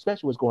lot,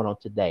 especially what's going on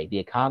today, the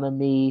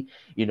economy,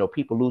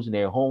 people losing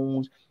their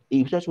homes,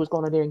 especially what's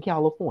going on there in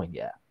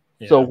California.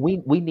 So yeah.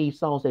 we need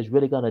songs that's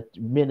really going to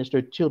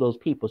minister to those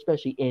people,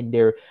 especially in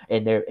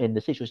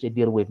the situation they're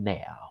dealing with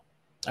now.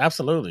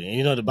 Absolutely.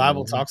 And the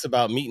Bible Mhm. talks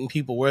about meeting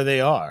people where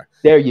they are.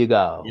 There you You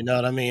go. know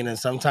what I mean? And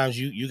sometimes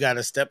you got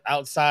to step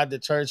outside the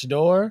church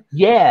door and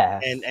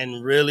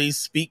Yes. really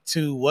speak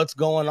to what's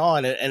going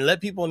on, and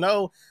let people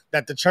know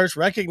that the church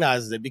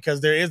recognizes it,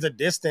 because there is a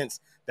distance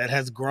that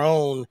has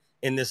grown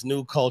in this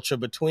new culture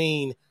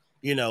between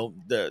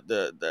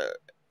the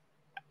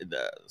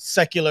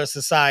secular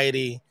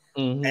society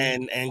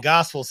Mhm. and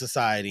gospel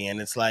society, and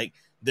it's like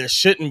there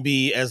shouldn't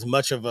be as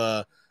much of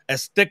a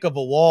as thick of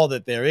a wall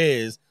that there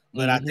is.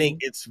 But I think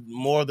Mhm. it's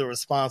more the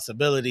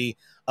responsibility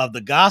of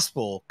the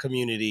gospel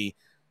community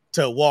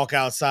to walk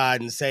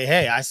outside and say,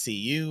 hey, I see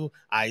you,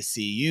 I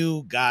see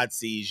you, God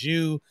sees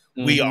you,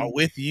 we are Mhm.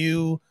 with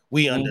you,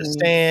 we Mhm.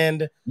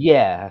 understand.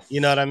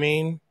 You know what Yes. I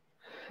mean?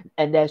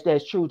 And that's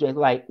true. Just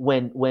like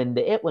when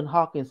the Edwin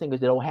Hawkins singers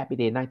did "Oh Happy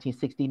Day" in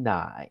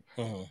 1969,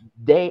 Mhm.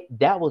 they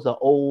that was an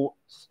old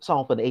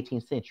song from the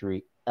 18th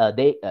century.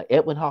 They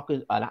Edwin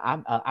Hawkins.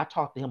 I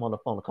talked to him on the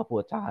phone a couple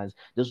of times.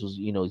 This was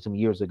some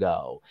years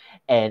ago,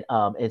 and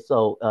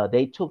so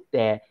they took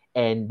that.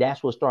 And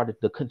that's what started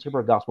the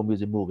contemporary gospel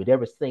music movement. They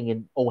were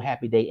singing "Oh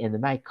Happy Day" in the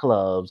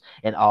nightclubs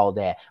and all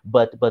that.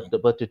 But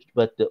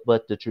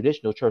the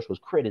traditional church was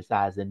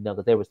criticizing them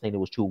because they were saying it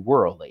was too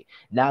worldly.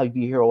 Now, if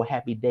you hear "Oh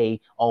Happy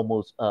Day,"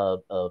 almost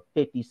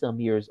 50 some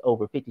years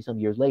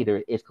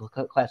later, it's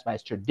classified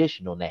as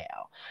traditional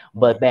now. Mhm.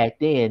 But back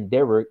then,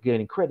 they were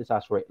getting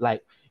criticized for it.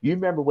 Like, you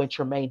remember when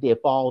Tremaine did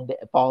 "Fall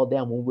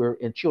Down" when we were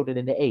in children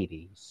in the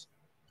 80s?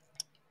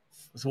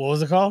 So what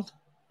was it called?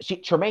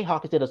 Tremaine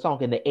Hawkins did a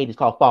song in the 80s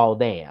called "Fall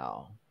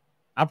Down."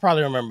 I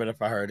probably remember it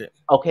if I heard it.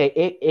 Okay,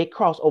 it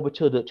crossed over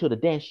to the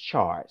dance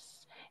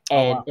charts.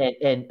 Oh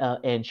And wow.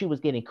 and she was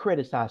getting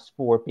criticized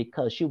for it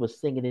because she was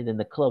singing it in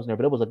the clubs and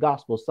everything. But it was a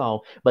gospel song,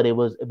 but it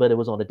was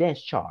on the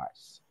dance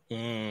charts.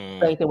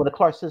 Mm. Same thing when the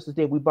Clark sisters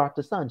did "We Brought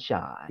the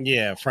Sunshine."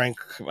 Yeah,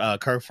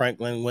 Kirk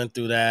Franklin went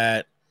through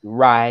that.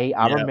 Right,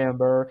 I Yeah,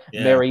 remember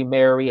yeah. Mary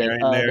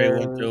and Mary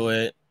went through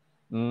others. it.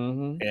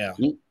 Hmm. Yeah,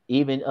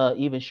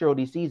 Even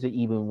Shirley Caesar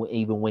even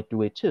went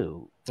through it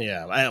too.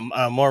 yeah.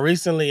 More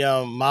recently,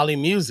 Molly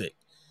Music.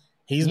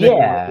 He's been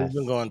Yes.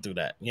 going through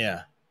that.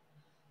 Yeah,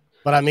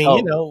 but I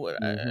mean, So,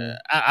 hmm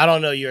I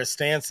don't know your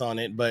stance on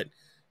it, but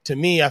to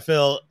me, I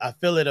feel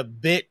it a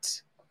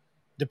bit,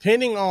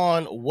 depending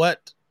on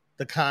what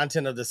the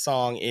content of the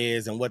song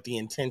is and what the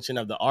intention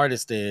of the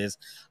artist is.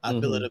 I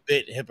feel it hmm a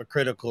bit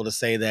hypocritical to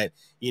say that,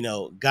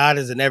 God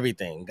is in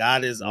everything.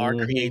 God is our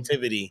hmm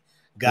creativity.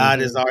 God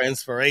is hmm our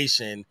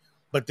inspiration.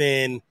 But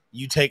then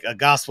you take a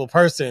gospel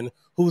person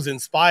who's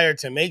inspired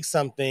to make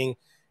something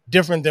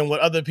different than what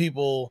other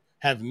people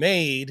have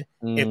made.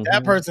 If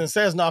that hmm person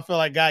says, no, I feel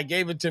like God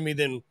gave it to me,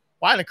 then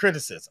why the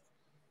criticism?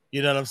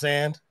 You know what I'm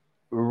saying?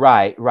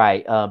 Right,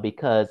 right.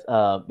 Because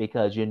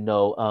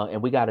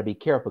and we got to be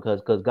careful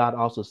because God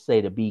also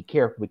say to be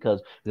careful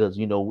because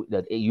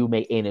that you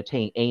may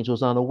entertain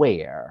angels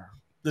unaware.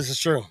 This is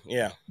true.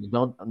 Yeah. You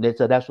don't.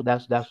 So that's what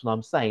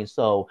I'm saying.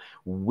 So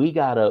we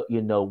gotta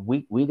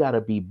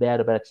be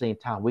better, but at the same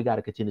time, we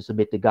gotta continue to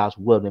submit to God's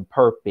will and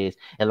purpose.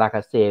 And like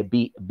I said,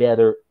 be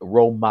better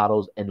role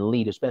models and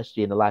leaders,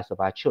 especially in the lives of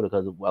our children.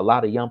 Because a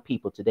lot of young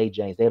people today,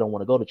 James, they don't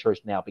want to go to church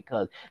now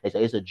because they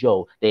say it's a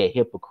joke. They're a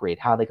hypocrite.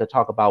 How they could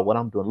talk about what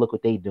I'm doing? Look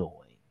what they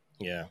doing.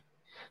 Yeah.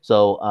 To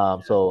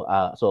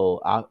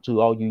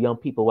all you young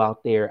people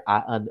out there, I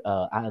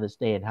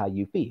understand how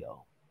you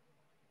feel.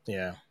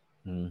 Yeah.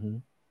 Hmm.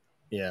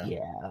 Yeah.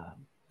 Yeah,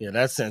 Yeah,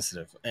 that's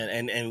sensitive,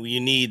 and you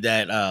need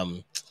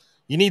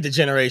the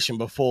generation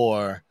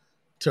before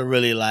to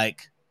really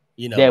like,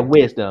 you that know,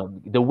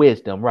 the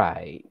wisdom,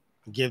 right?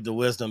 give the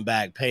wisdom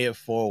back, pay it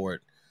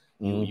forward.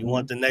 You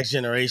want Hmm. the next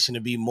generation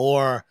to be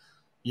more,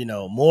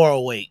 more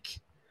awake.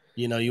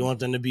 You want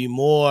them to be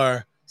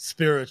more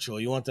spiritual.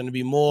 You want them to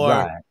be more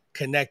Right.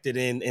 connected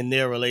in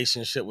their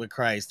relationship with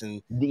Christ.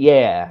 And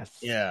Yes.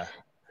 yeah,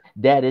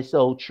 That is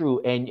so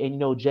true. And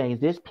James,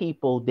 there's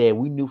people that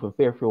we knew from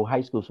Fairfield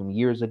High School from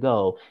years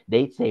ago.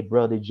 They'd say,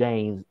 Brother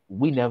James,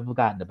 we never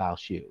forgotten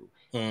about you.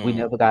 We mm,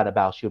 never forgot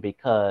about you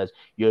because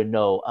during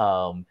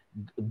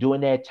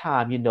that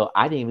time,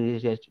 I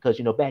didn't even because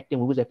back then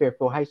when we was at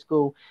Fairfield High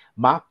School,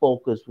 my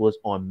focus was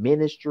on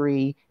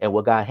ministry and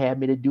what God had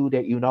me to do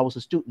there. I was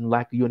a student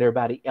like you and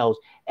everybody else,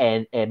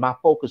 and my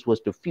focus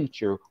was the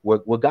future.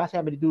 What God's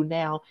had me to do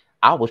now,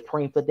 I was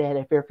praying for that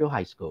at Fairfield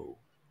High School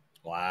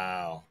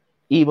wow.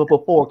 even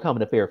before coming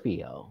to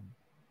Fairfield.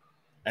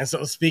 And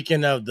so,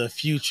 speaking of the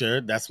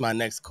future, that's my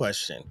next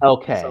question. So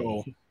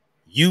Okay.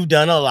 you've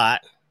done a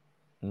lot,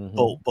 but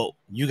Hmm.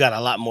 you got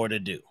a lot more to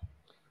do.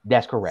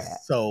 That's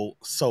correct. So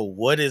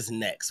what is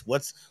next?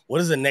 What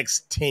does the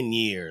next 10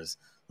 years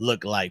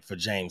look like for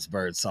James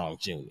Birdsong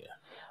Jr.?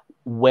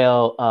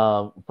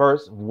 Well,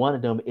 first, one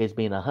of them is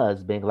being a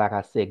husband. Like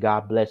I said,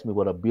 God blessed me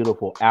with a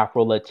beautiful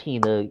Afro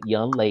Latina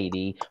young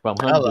lady from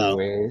Hello.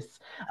 Honduras.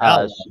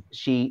 Hello.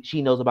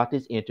 She knows about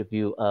this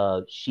interview.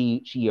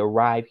 She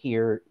arrived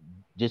here.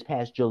 just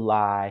past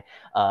July,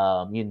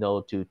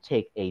 to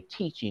take a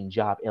teaching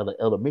job at the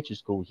elementary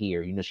school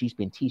here. She's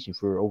been teaching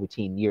for over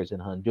 10 years in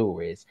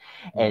Honduras.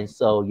 And Mm,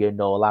 so,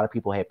 a lot of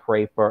people had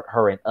prayed for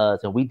her and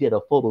us, and we did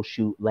a photo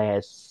shoot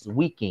last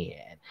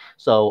weekend.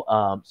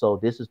 So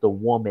this is the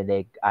woman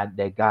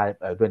that got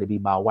going to be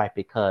my wife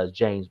because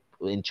James.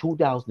 In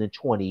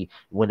 2020,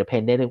 when the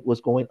pandemic was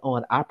going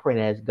on, I prayed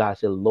and asked God, I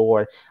said,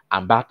 Lord,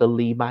 I'm about to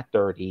leave my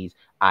 30s.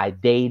 I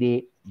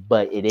dated,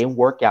 but it didn't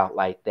work out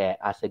like that.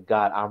 I said,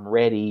 God, I'm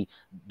ready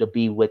to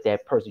be with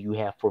that person you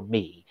have for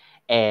me.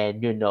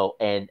 And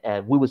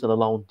we was in a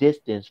long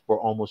distance for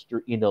almost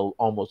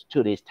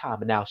to this time,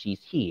 and now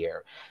she's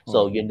here.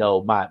 So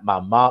mm. my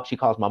mom, she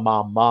calls my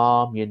mom.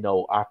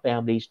 Our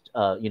families,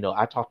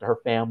 I talk to her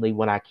family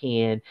when I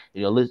can.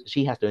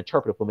 She has to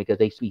interpret it for me because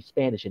they speak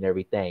Spanish and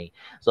everything.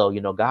 So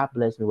God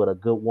bless me with a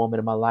good woman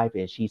in my life,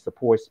 and she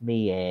supports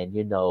me, and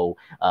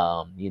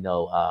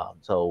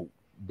so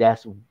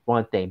that's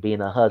one thing,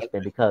 being a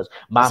husband, because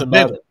my That's a big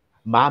mother one.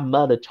 my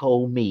mother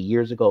told me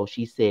years ago.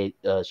 She said,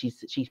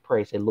 she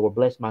prayed, said, Lord,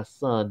 bless my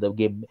son to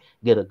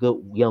get a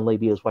good young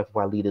lady as wife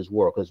before I leave this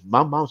world. Because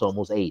my mom's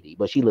almost 80,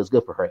 but she looks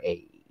good for her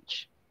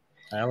age.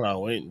 I don't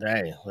know.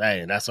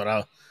 Hey, that's what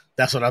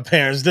our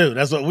parents do.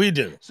 That's what we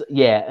do. So,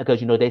 yeah, because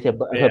they said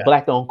Yeah.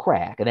 black don't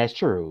crack, and that's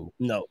true.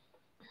 No.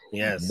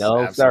 Yes, No,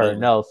 sir,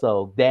 absolutely. no.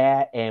 So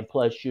that, and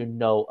plus,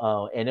 and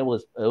it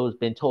was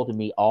been told to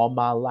me all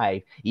my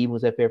life, even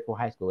was at Fairfield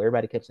High School.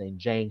 Everybody kept saying,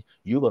 James,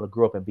 you're gonna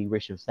grow up and be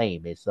rich and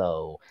famous.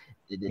 So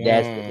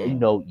that's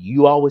Mm.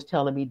 you always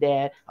telling me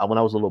that. When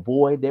I was a little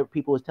boy, there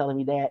people was telling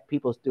me that.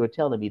 People still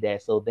telling me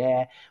that. So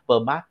that,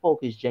 but my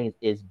focus, James,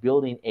 is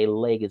building a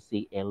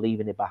legacy and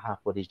leaving it behind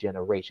for this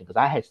generation. Because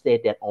I had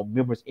said that on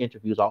numerous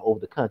interviews all over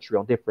the country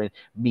on different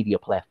media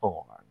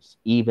platforms,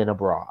 even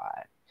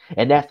abroad.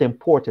 And that's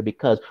important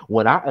because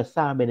when our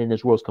assignment in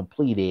this world is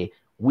completed,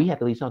 we have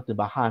to leave something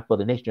behind for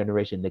the next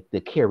generation to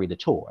carry the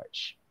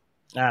torch.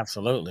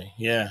 Absolutely.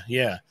 Yeah,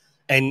 yeah.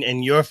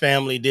 And your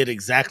family did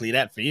exactly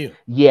that for you.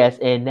 Yes,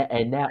 and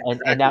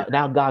Exactly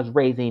now God's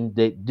raising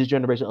this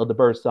generation of the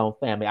Birdsong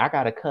family. I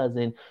got a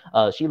cousin.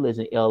 She lives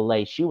in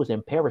L.A. She was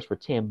in Paris for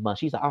 10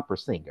 months. She's an opera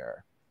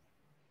singer.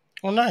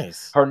 that. Oh,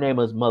 nice. Her name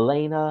is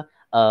Milena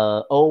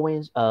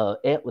Owens.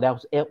 That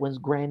was Edwin's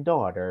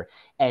granddaughter.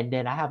 And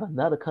then I have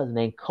another cousin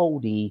named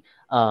Cody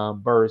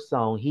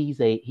Birdsong.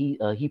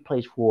 He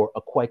plays for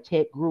a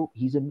quartet group.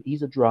 He's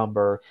a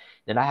drummer.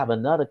 Then I have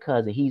another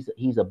cousin.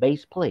 He's a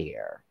bass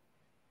player.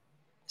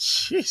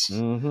 Sheesh.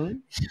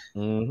 Mm-hmm.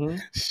 Mm-hmm.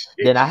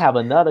 Then I Sheesh. have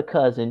another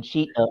cousin.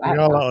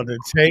 Y'all to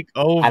take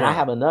And I over.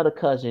 have another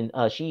cousin.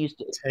 She used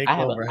to. Take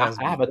over has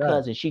I have a begun.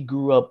 cousin. She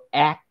grew up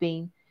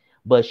acting,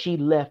 but she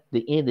left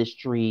the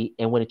industry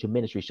and went into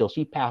ministry. So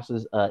she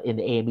pastors in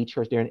the AME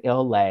church there in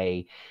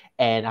LA.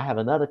 And I have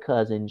another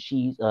cousin.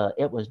 She's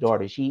Edwin's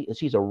daughter.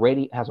 She's a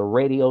radio has a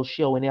radio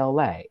show in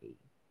LA.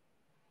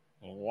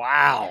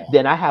 Wow.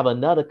 Then I have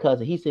another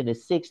cousin. He's in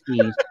his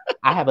 60s.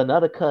 I have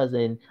another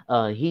cousin.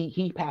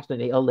 He passed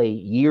in LA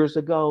years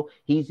ago.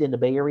 He's in the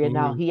Bay Area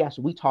now. Mhm.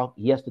 We talked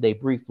yesterday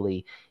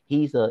briefly.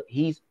 He's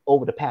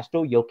over the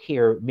pastoral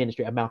care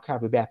ministry at Mount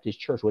Calvary Baptist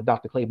Church with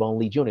Dr. Claiborne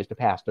Lee Jr. is the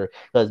pastor.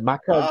 Because my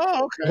cousin,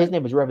 Oh, his okay.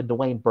 name is Reverend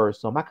Dwayne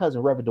Birdsong. My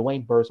cousin Reverend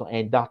Dwayne Birdsong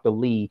and Dr.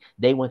 Lee,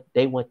 they went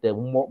to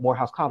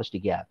Morehouse College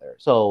together.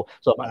 So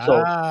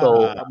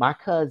Ah. my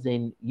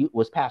cousin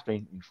was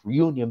pastoring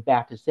Union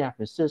Baptist San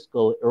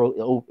Francisco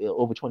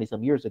over 20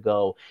 some years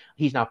ago.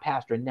 He's now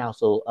pastoring now.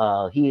 So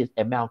he is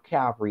at Mount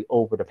Calvary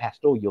over the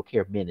pastoral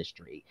care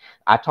ministry.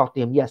 I talked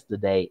to him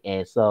yesterday,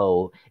 and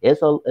so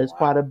it's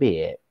quite a Wow.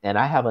 bit. And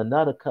I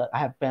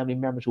have family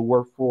members who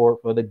work for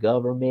the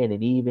government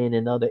and even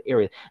in other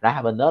areas. And I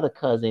have another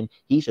cousin.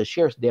 He's a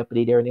sheriff's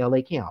deputy there in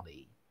LA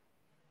County.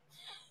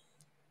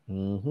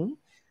 Hmm.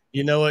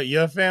 You know what?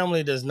 Your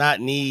family does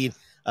not need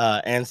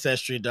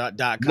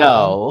ancestry.com.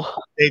 No.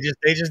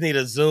 They just need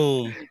a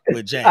Zoom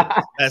with James.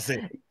 That's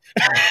it.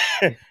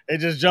 They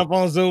just jump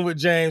on Zoom with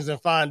James and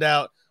find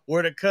out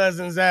where the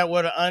cousins at,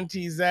 where the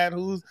aunties at,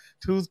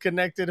 who's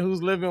connected,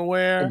 who's living And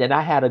where. then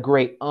I had a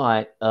great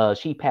aunt.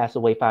 She passed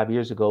away 5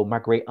 years ago. My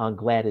great aunt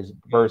Gladys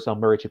Mm, Birdsong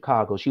Murray,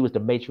 Chicago. She was the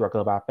matriarch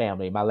of our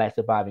family. My last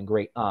surviving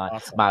great aunt.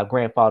 awesome. My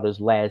grandfather's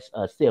last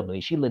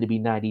sibling. She lived to be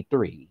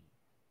 93.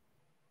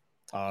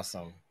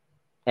 Awesome.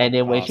 And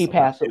then Awesome.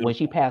 That's when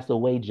she beautiful. passed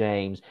away,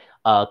 James,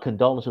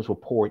 condolences were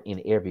poured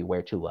in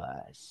everywhere to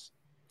us.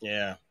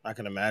 Yeah, I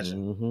can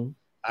imagine. Hmm.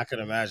 I can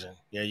imagine.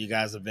 Yeah, you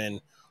guys have been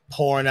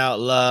pouring out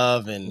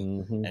love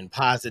Hmm. and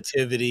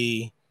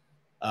positivity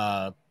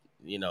uh,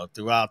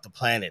 throughout the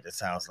planet, it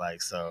sounds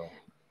like. So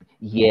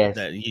Yes,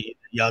 that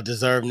y'all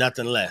deserve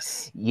nothing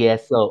less.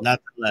 yes. So,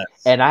 Nothing less.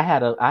 and I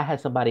had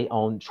somebody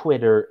on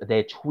Twitter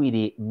that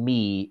tweeted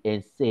me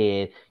and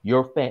said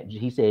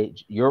he said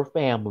your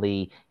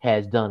family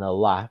has done a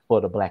lot for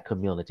the black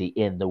community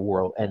in the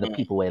world and the Mm,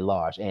 people at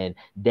large, and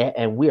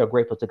we are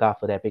grateful to God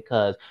for that,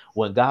 because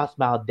when God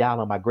smiled down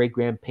on my great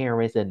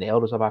grandparents and the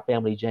elders of our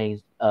family,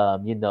 James,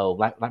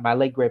 like my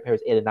late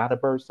grandparents Ed and Ada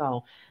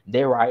Birdsong,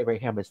 they were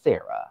Abraham and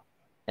Sarah.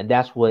 And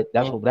that's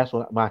Mm.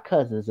 what my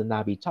cousins and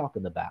I be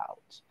talking about.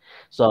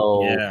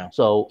 So Yeah.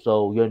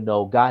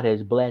 God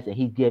has blessed, and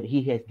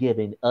he has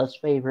given us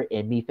favor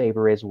and me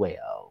favor as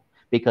well.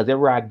 Because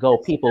everywhere I go,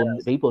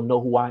 people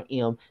know who I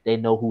am. They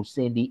know who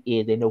Cindy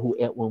is. They know who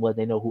Edwin was.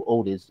 They know who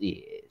Otis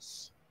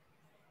is.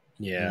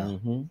 Yeah.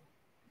 Hmm.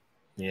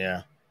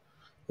 Yeah.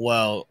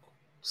 Well,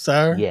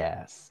 sir,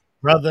 Yes.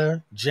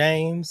 brother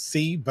James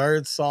C.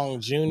 Birdsong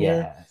Jr.,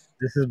 Yes.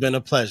 this has been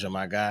a pleasure,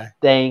 my guy.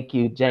 Thank It's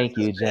you,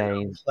 been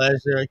James. a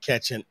pleasure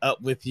catching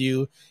up with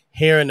you,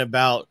 hearing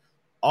about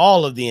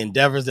all of the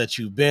endeavors that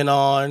you've been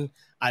on.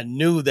 I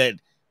knew that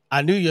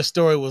I knew your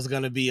story was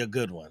going to be a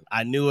good one.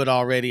 I knew it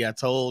already. I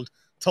told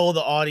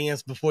the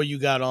audience before you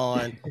got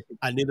on.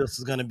 I knew this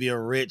was going to be a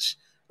rich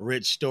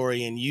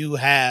story, and you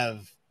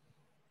have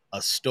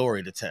a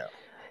story to tell.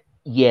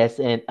 Yes,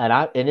 again,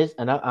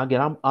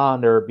 I'm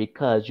honored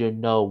because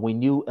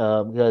when you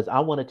because I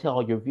want to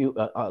tell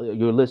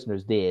your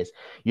listeners this.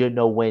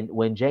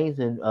 When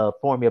Jason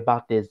informed me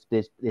about this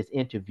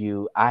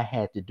interview, I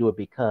had to do it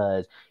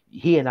because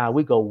he and I,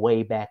 we go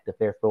way back to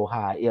Fairfield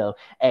High.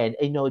 And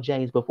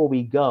James, before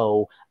we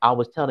go, I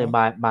was telling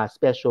Mhm. my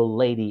special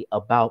lady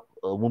about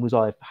when we was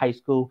all in high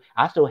school.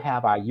 I still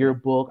have our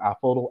yearbook, our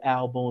photo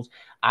albums.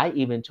 I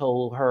even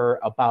told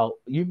her about,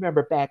 you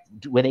remember back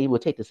when they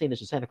would take the seniors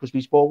to Santa Cruz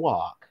Beach for a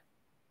walk.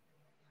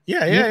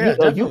 Yeah, You yeah, you yeah,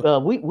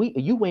 definitely. we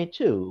you went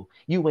too.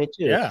 You went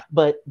too. Yeah.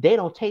 But they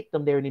don't take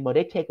them there anymore.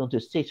 They take them to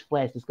Six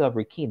Flags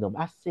Discovery Kingdom.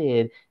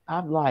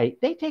 I'm like,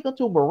 they take them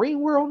to Marine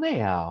World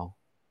now.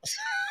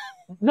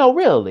 No,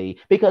 really,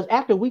 because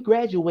after we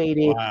graduated,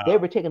 they Wow.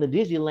 were taking to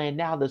Disneyland.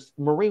 Now this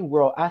Marine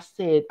World. I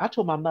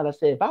told my mother, I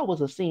said, if I was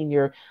a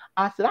senior,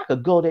 I said I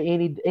could go there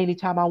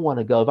anytime I want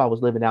to go if I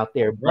was living out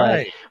there. But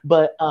Right.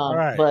 but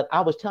Right. but I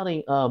was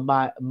telling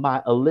my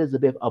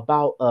Elizabeth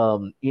about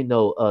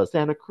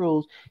Santa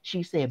Cruz.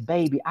 She said,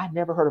 baby, I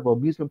never heard of an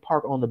amusement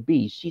park on the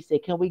beach. She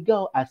said, can we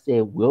go? I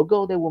said, we'll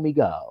go there when we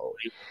go.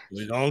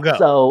 We gonna go.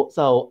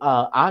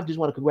 I just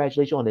want to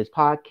congratulate you on this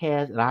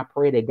podcast, and I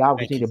pray that God will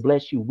Thank continue you. to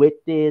bless you with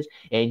this,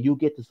 and you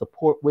get the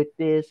support with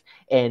this.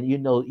 And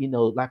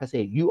like I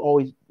said,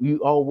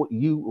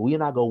 we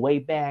and I go way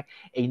back,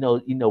 and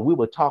we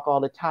would talk all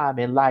the time.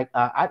 And like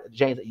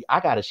James, I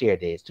gotta share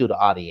this to the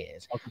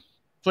audience. Okay.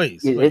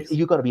 Please, please.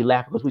 You're gonna be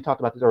laughing because we talked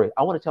about this earlier.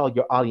 I want to tell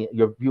your audience,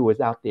 your viewers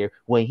out there,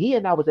 when he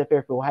and I was at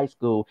Fairfield High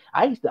School,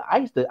 I used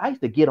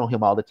to get on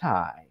him all the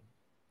time.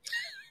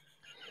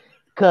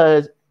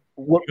 Because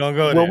You gonna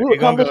go when there. we would You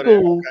gonna come to go there.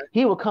 school,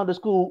 he would come to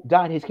school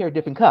dyeing his hair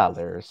different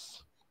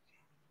colors.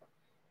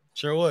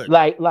 Sure would.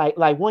 Like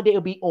one day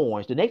it'll be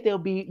orange, the next day it'll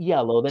be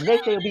yellow, the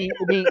next day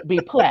it'll be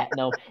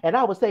platinum. And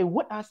I would say,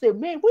 what I said,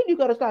 man, when you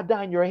gotta start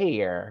dyeing your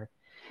hair?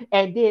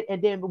 And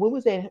then when we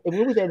was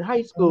in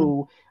high Mhm.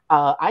 school,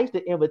 I used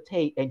to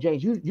imitate, and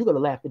James, you gonna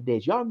laugh at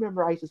this. Y'all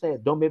remember I used to say,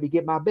 don't maybe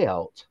get my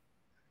belt.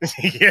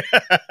 Yeah.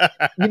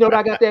 You know what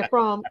I got that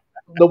from?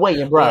 The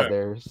Wayans Where?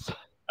 brothers.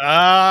 And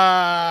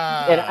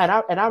and Ah,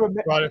 I and I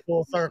remember brought it full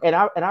and circle.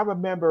 I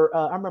remember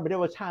there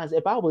were times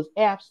if I was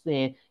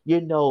absent,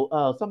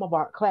 some of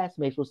our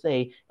classmates will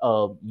say,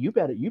 you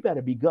better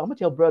be good. I'm gonna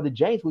tell brother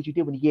James what you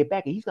did when you get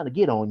back, and he's gonna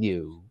get on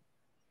you.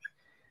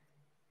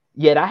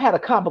 Yet I had a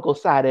comical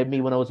side of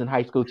me when I was in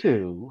high school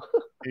too.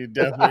 He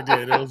definitely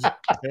did. It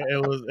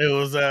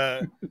was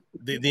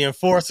the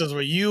enforcers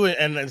were you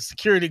and the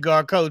security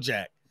guard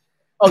Kojak.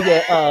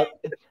 Oh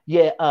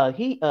yeah,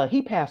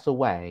 he passed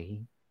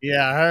away.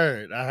 Yeah, I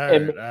heard. I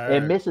And heard. I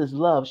and heard. Mrs.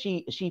 Love,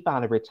 she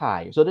finally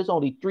retired. So there's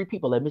only three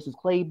people: like Mrs.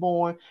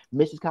 Claiborne,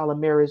 Mrs.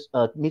 Calamaris,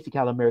 Missy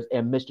Calamaris,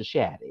 and Mr.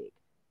 Shattuck.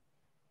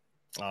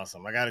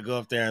 Awesome. I got to go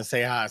up there and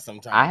say hi I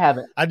sometime.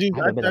 haven't I do. I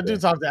haven't been I up do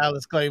there. talk to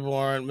Alice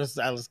Claiborne,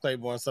 Mrs. Alice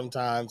Claiborne,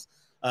 sometimes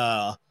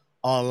uh,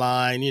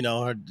 online.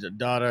 Her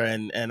daughter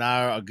and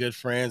I are good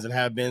friends and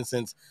have been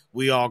since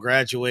we all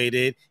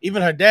graduated.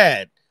 Even her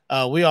dad.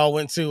 We all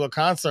went to a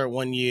concert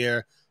one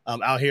year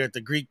out here at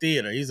the Greek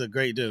Theater. He's a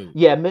great dude.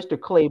 Yeah, Mr.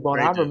 Claiborne,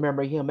 I Great dude.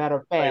 remember him. Matter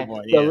of fact,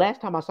 Claiborne. the Yeah.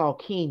 last time I saw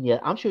Kenya,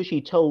 I'm sure she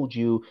told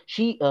you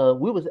she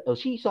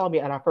saw me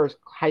at our first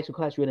high school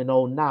class reunion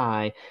in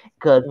 '09.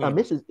 Because Mm.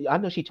 Mrs. I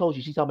know she told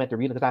you she saw me at the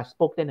reunion because I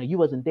spoke that night. You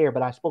wasn't there,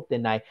 but I spoke that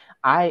night.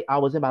 I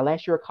was in my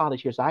last year of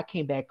college here, so I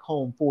came back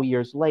home 4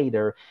 years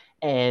later.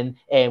 And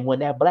when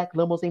that black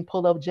limousine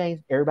pulled up,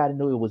 James, everybody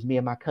knew it was me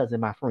and my cousin,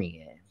 my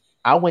friend.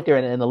 I went there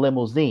in the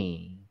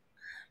limousine.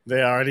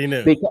 They already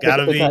knew. because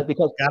Gotta be.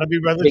 because Gotta be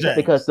Brother because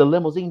James. the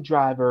limousine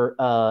driver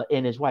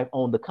and his wife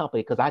owned the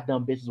company because I'd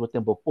done business with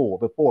them before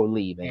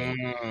leaving.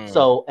 Mm.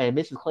 So and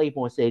Mrs.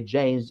 Claiborne said,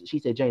 James, she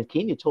said, James,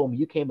 Kenya told me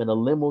you came in a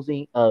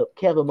limousine.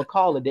 Kevin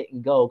McCullough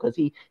didn't go because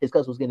his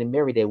cousin was getting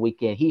married that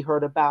weekend. He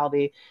heard about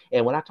it.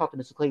 And when I talked to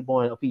Mrs.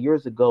 Claiborne a few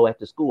years ago at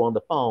the school on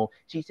the phone,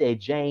 she said,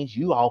 James,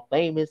 you all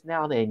famous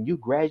now and you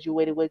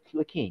graduated with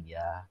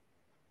Kenya.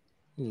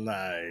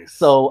 Nice.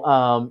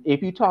 So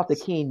if you talk to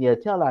Kenya,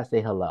 tell her I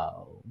say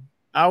hello.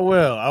 I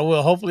will. I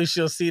will. Hopefully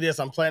she'll see this.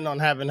 I'm planning on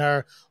having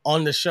her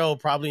on the show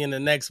probably in the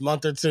next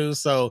month or two.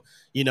 So,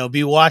 be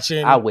I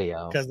watching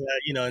will. because,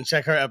 and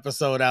check her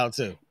episode out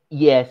too.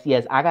 Yes,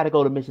 yes. I got to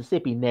go to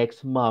Mississippi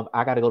next month.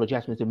 I got to go to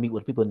Jackson to meet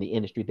with people in the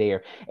industry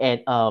there,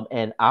 and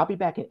I'll be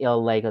back in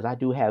LA because I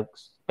do have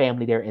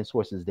family there and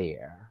sources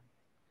there.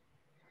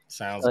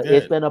 Sounds It's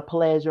good. been a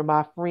pleasure,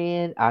 my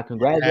friend. It has.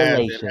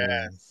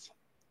 Congratulations.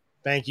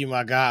 Thank you,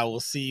 my guy. We'll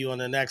see you on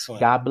the next one.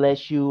 God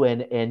bless you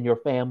and your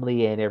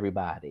family and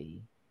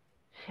everybody.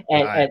 All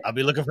And right. I'll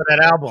be looking for that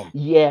album.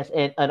 yes,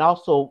 and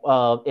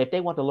also if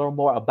they want to learn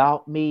more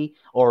about me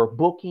or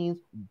bookings,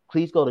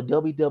 please go to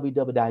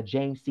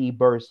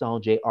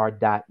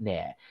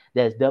www.jamescbirdsongjr.net.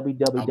 That's Um,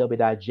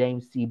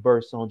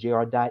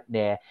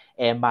 www.jamescbirdsongjr.net.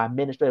 And my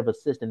administrative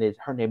assistant is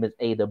her name is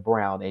Ada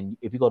Brown. And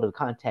if you go to the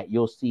contact,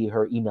 you'll see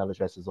her email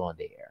addresses on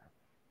there.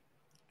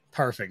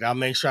 Perfect. I'll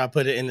make sure I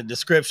put it in the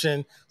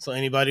description. So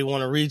anybody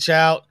want to reach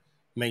out,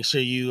 make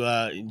sure you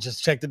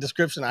just check the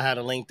description. I had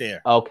a link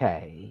there.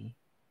 Okay.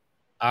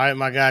 All right,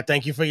 my guy.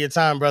 Thank you for your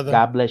time, brother.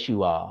 God bless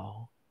you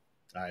all.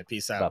 All right.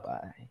 Peace out. Bye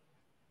bye.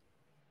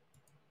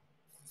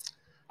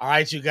 All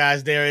right, you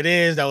guys, there it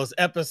is. That was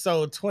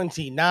episode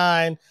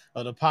 29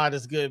 of the Pod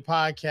is Good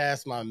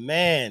podcast. My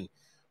man,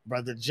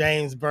 brother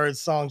James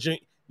Birdsong.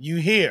 You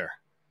hear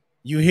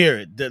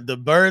it. The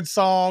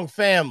Birdsong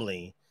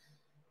family,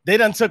 they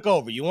done took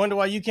over. You wonder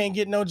why you can't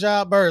get no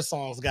job?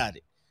 Birdsong's got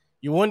it.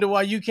 You wonder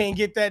why you can't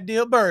get that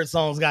deal?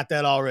 Birdsong's got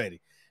that already.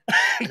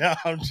 No,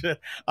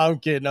 I'm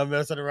kidding. I'm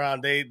messing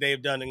around.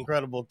 They've done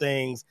incredible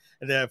things.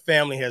 Their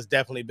family has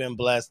definitely been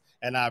blessed,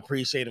 and I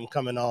appreciate him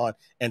coming on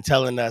and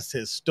telling us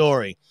his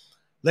story.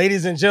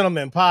 Ladies and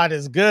gentlemen, Pod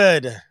is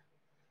good.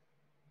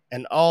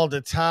 And all the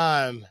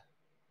time,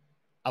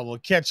 I will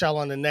catch y'all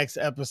on the next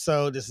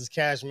episode. This is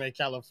Cashmere,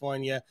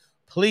 California.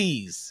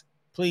 Please,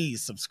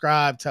 please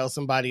subscribe. Tell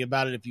somebody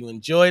about it if you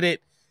enjoyed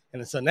it.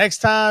 And until next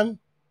time,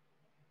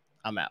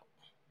 I'm out.